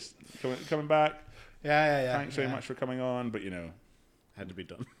your place, coming back. Yeah. Thanks very much for coming on, but Had to be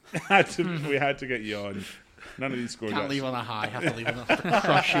done. we had to get you on. None of these scores. Can't leave on a high. Have to leave on a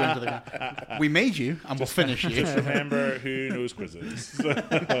crush you into the ground. We made you, and we'll finish you. Just remember who knows quizzes.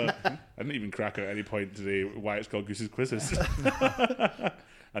 I didn't even crack out at any point today why it's called Goose's Quizzes.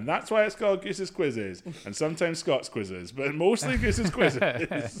 And that's why it's called Goose's Quizzes. And sometimes Scott's Quizzes, but mostly Goose's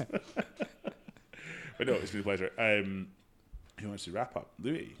Quizzes. But no, it's been a pleasure. Who wants to wrap up?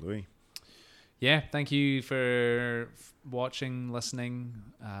 Louis. Yeah, thank you for watching, listening,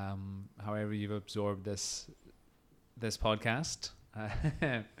 however you've absorbed this podcast.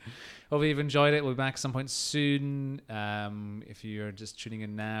 Hope you've enjoyed it. We'll be back at some point soon. If you're just tuning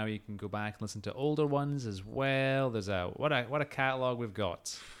in now, you can go back and listen to older ones as well. There's what a catalog we've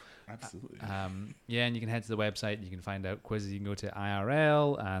got. Absolutely. Yeah, and you can head to the website. You can find out quizzes. You can go to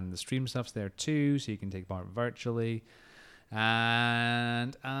IRL, and the stream stuff's there too, so you can take part virtually.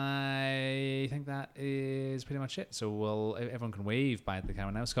 And I think that is pretty much it. So everyone can wave by the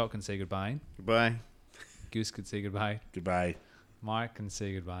camera now. Scott can say goodbye. Goodbye. Goose could say goodbye. Goodbye. Mark can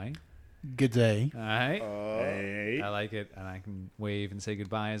say goodbye. Good day. All right. Hey. I like it. And I can wave and say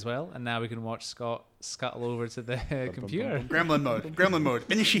goodbye as well. And now we can watch Scott scuttle over to the computer. Gremlin mode.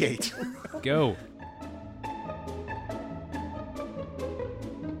 Initiate. Go.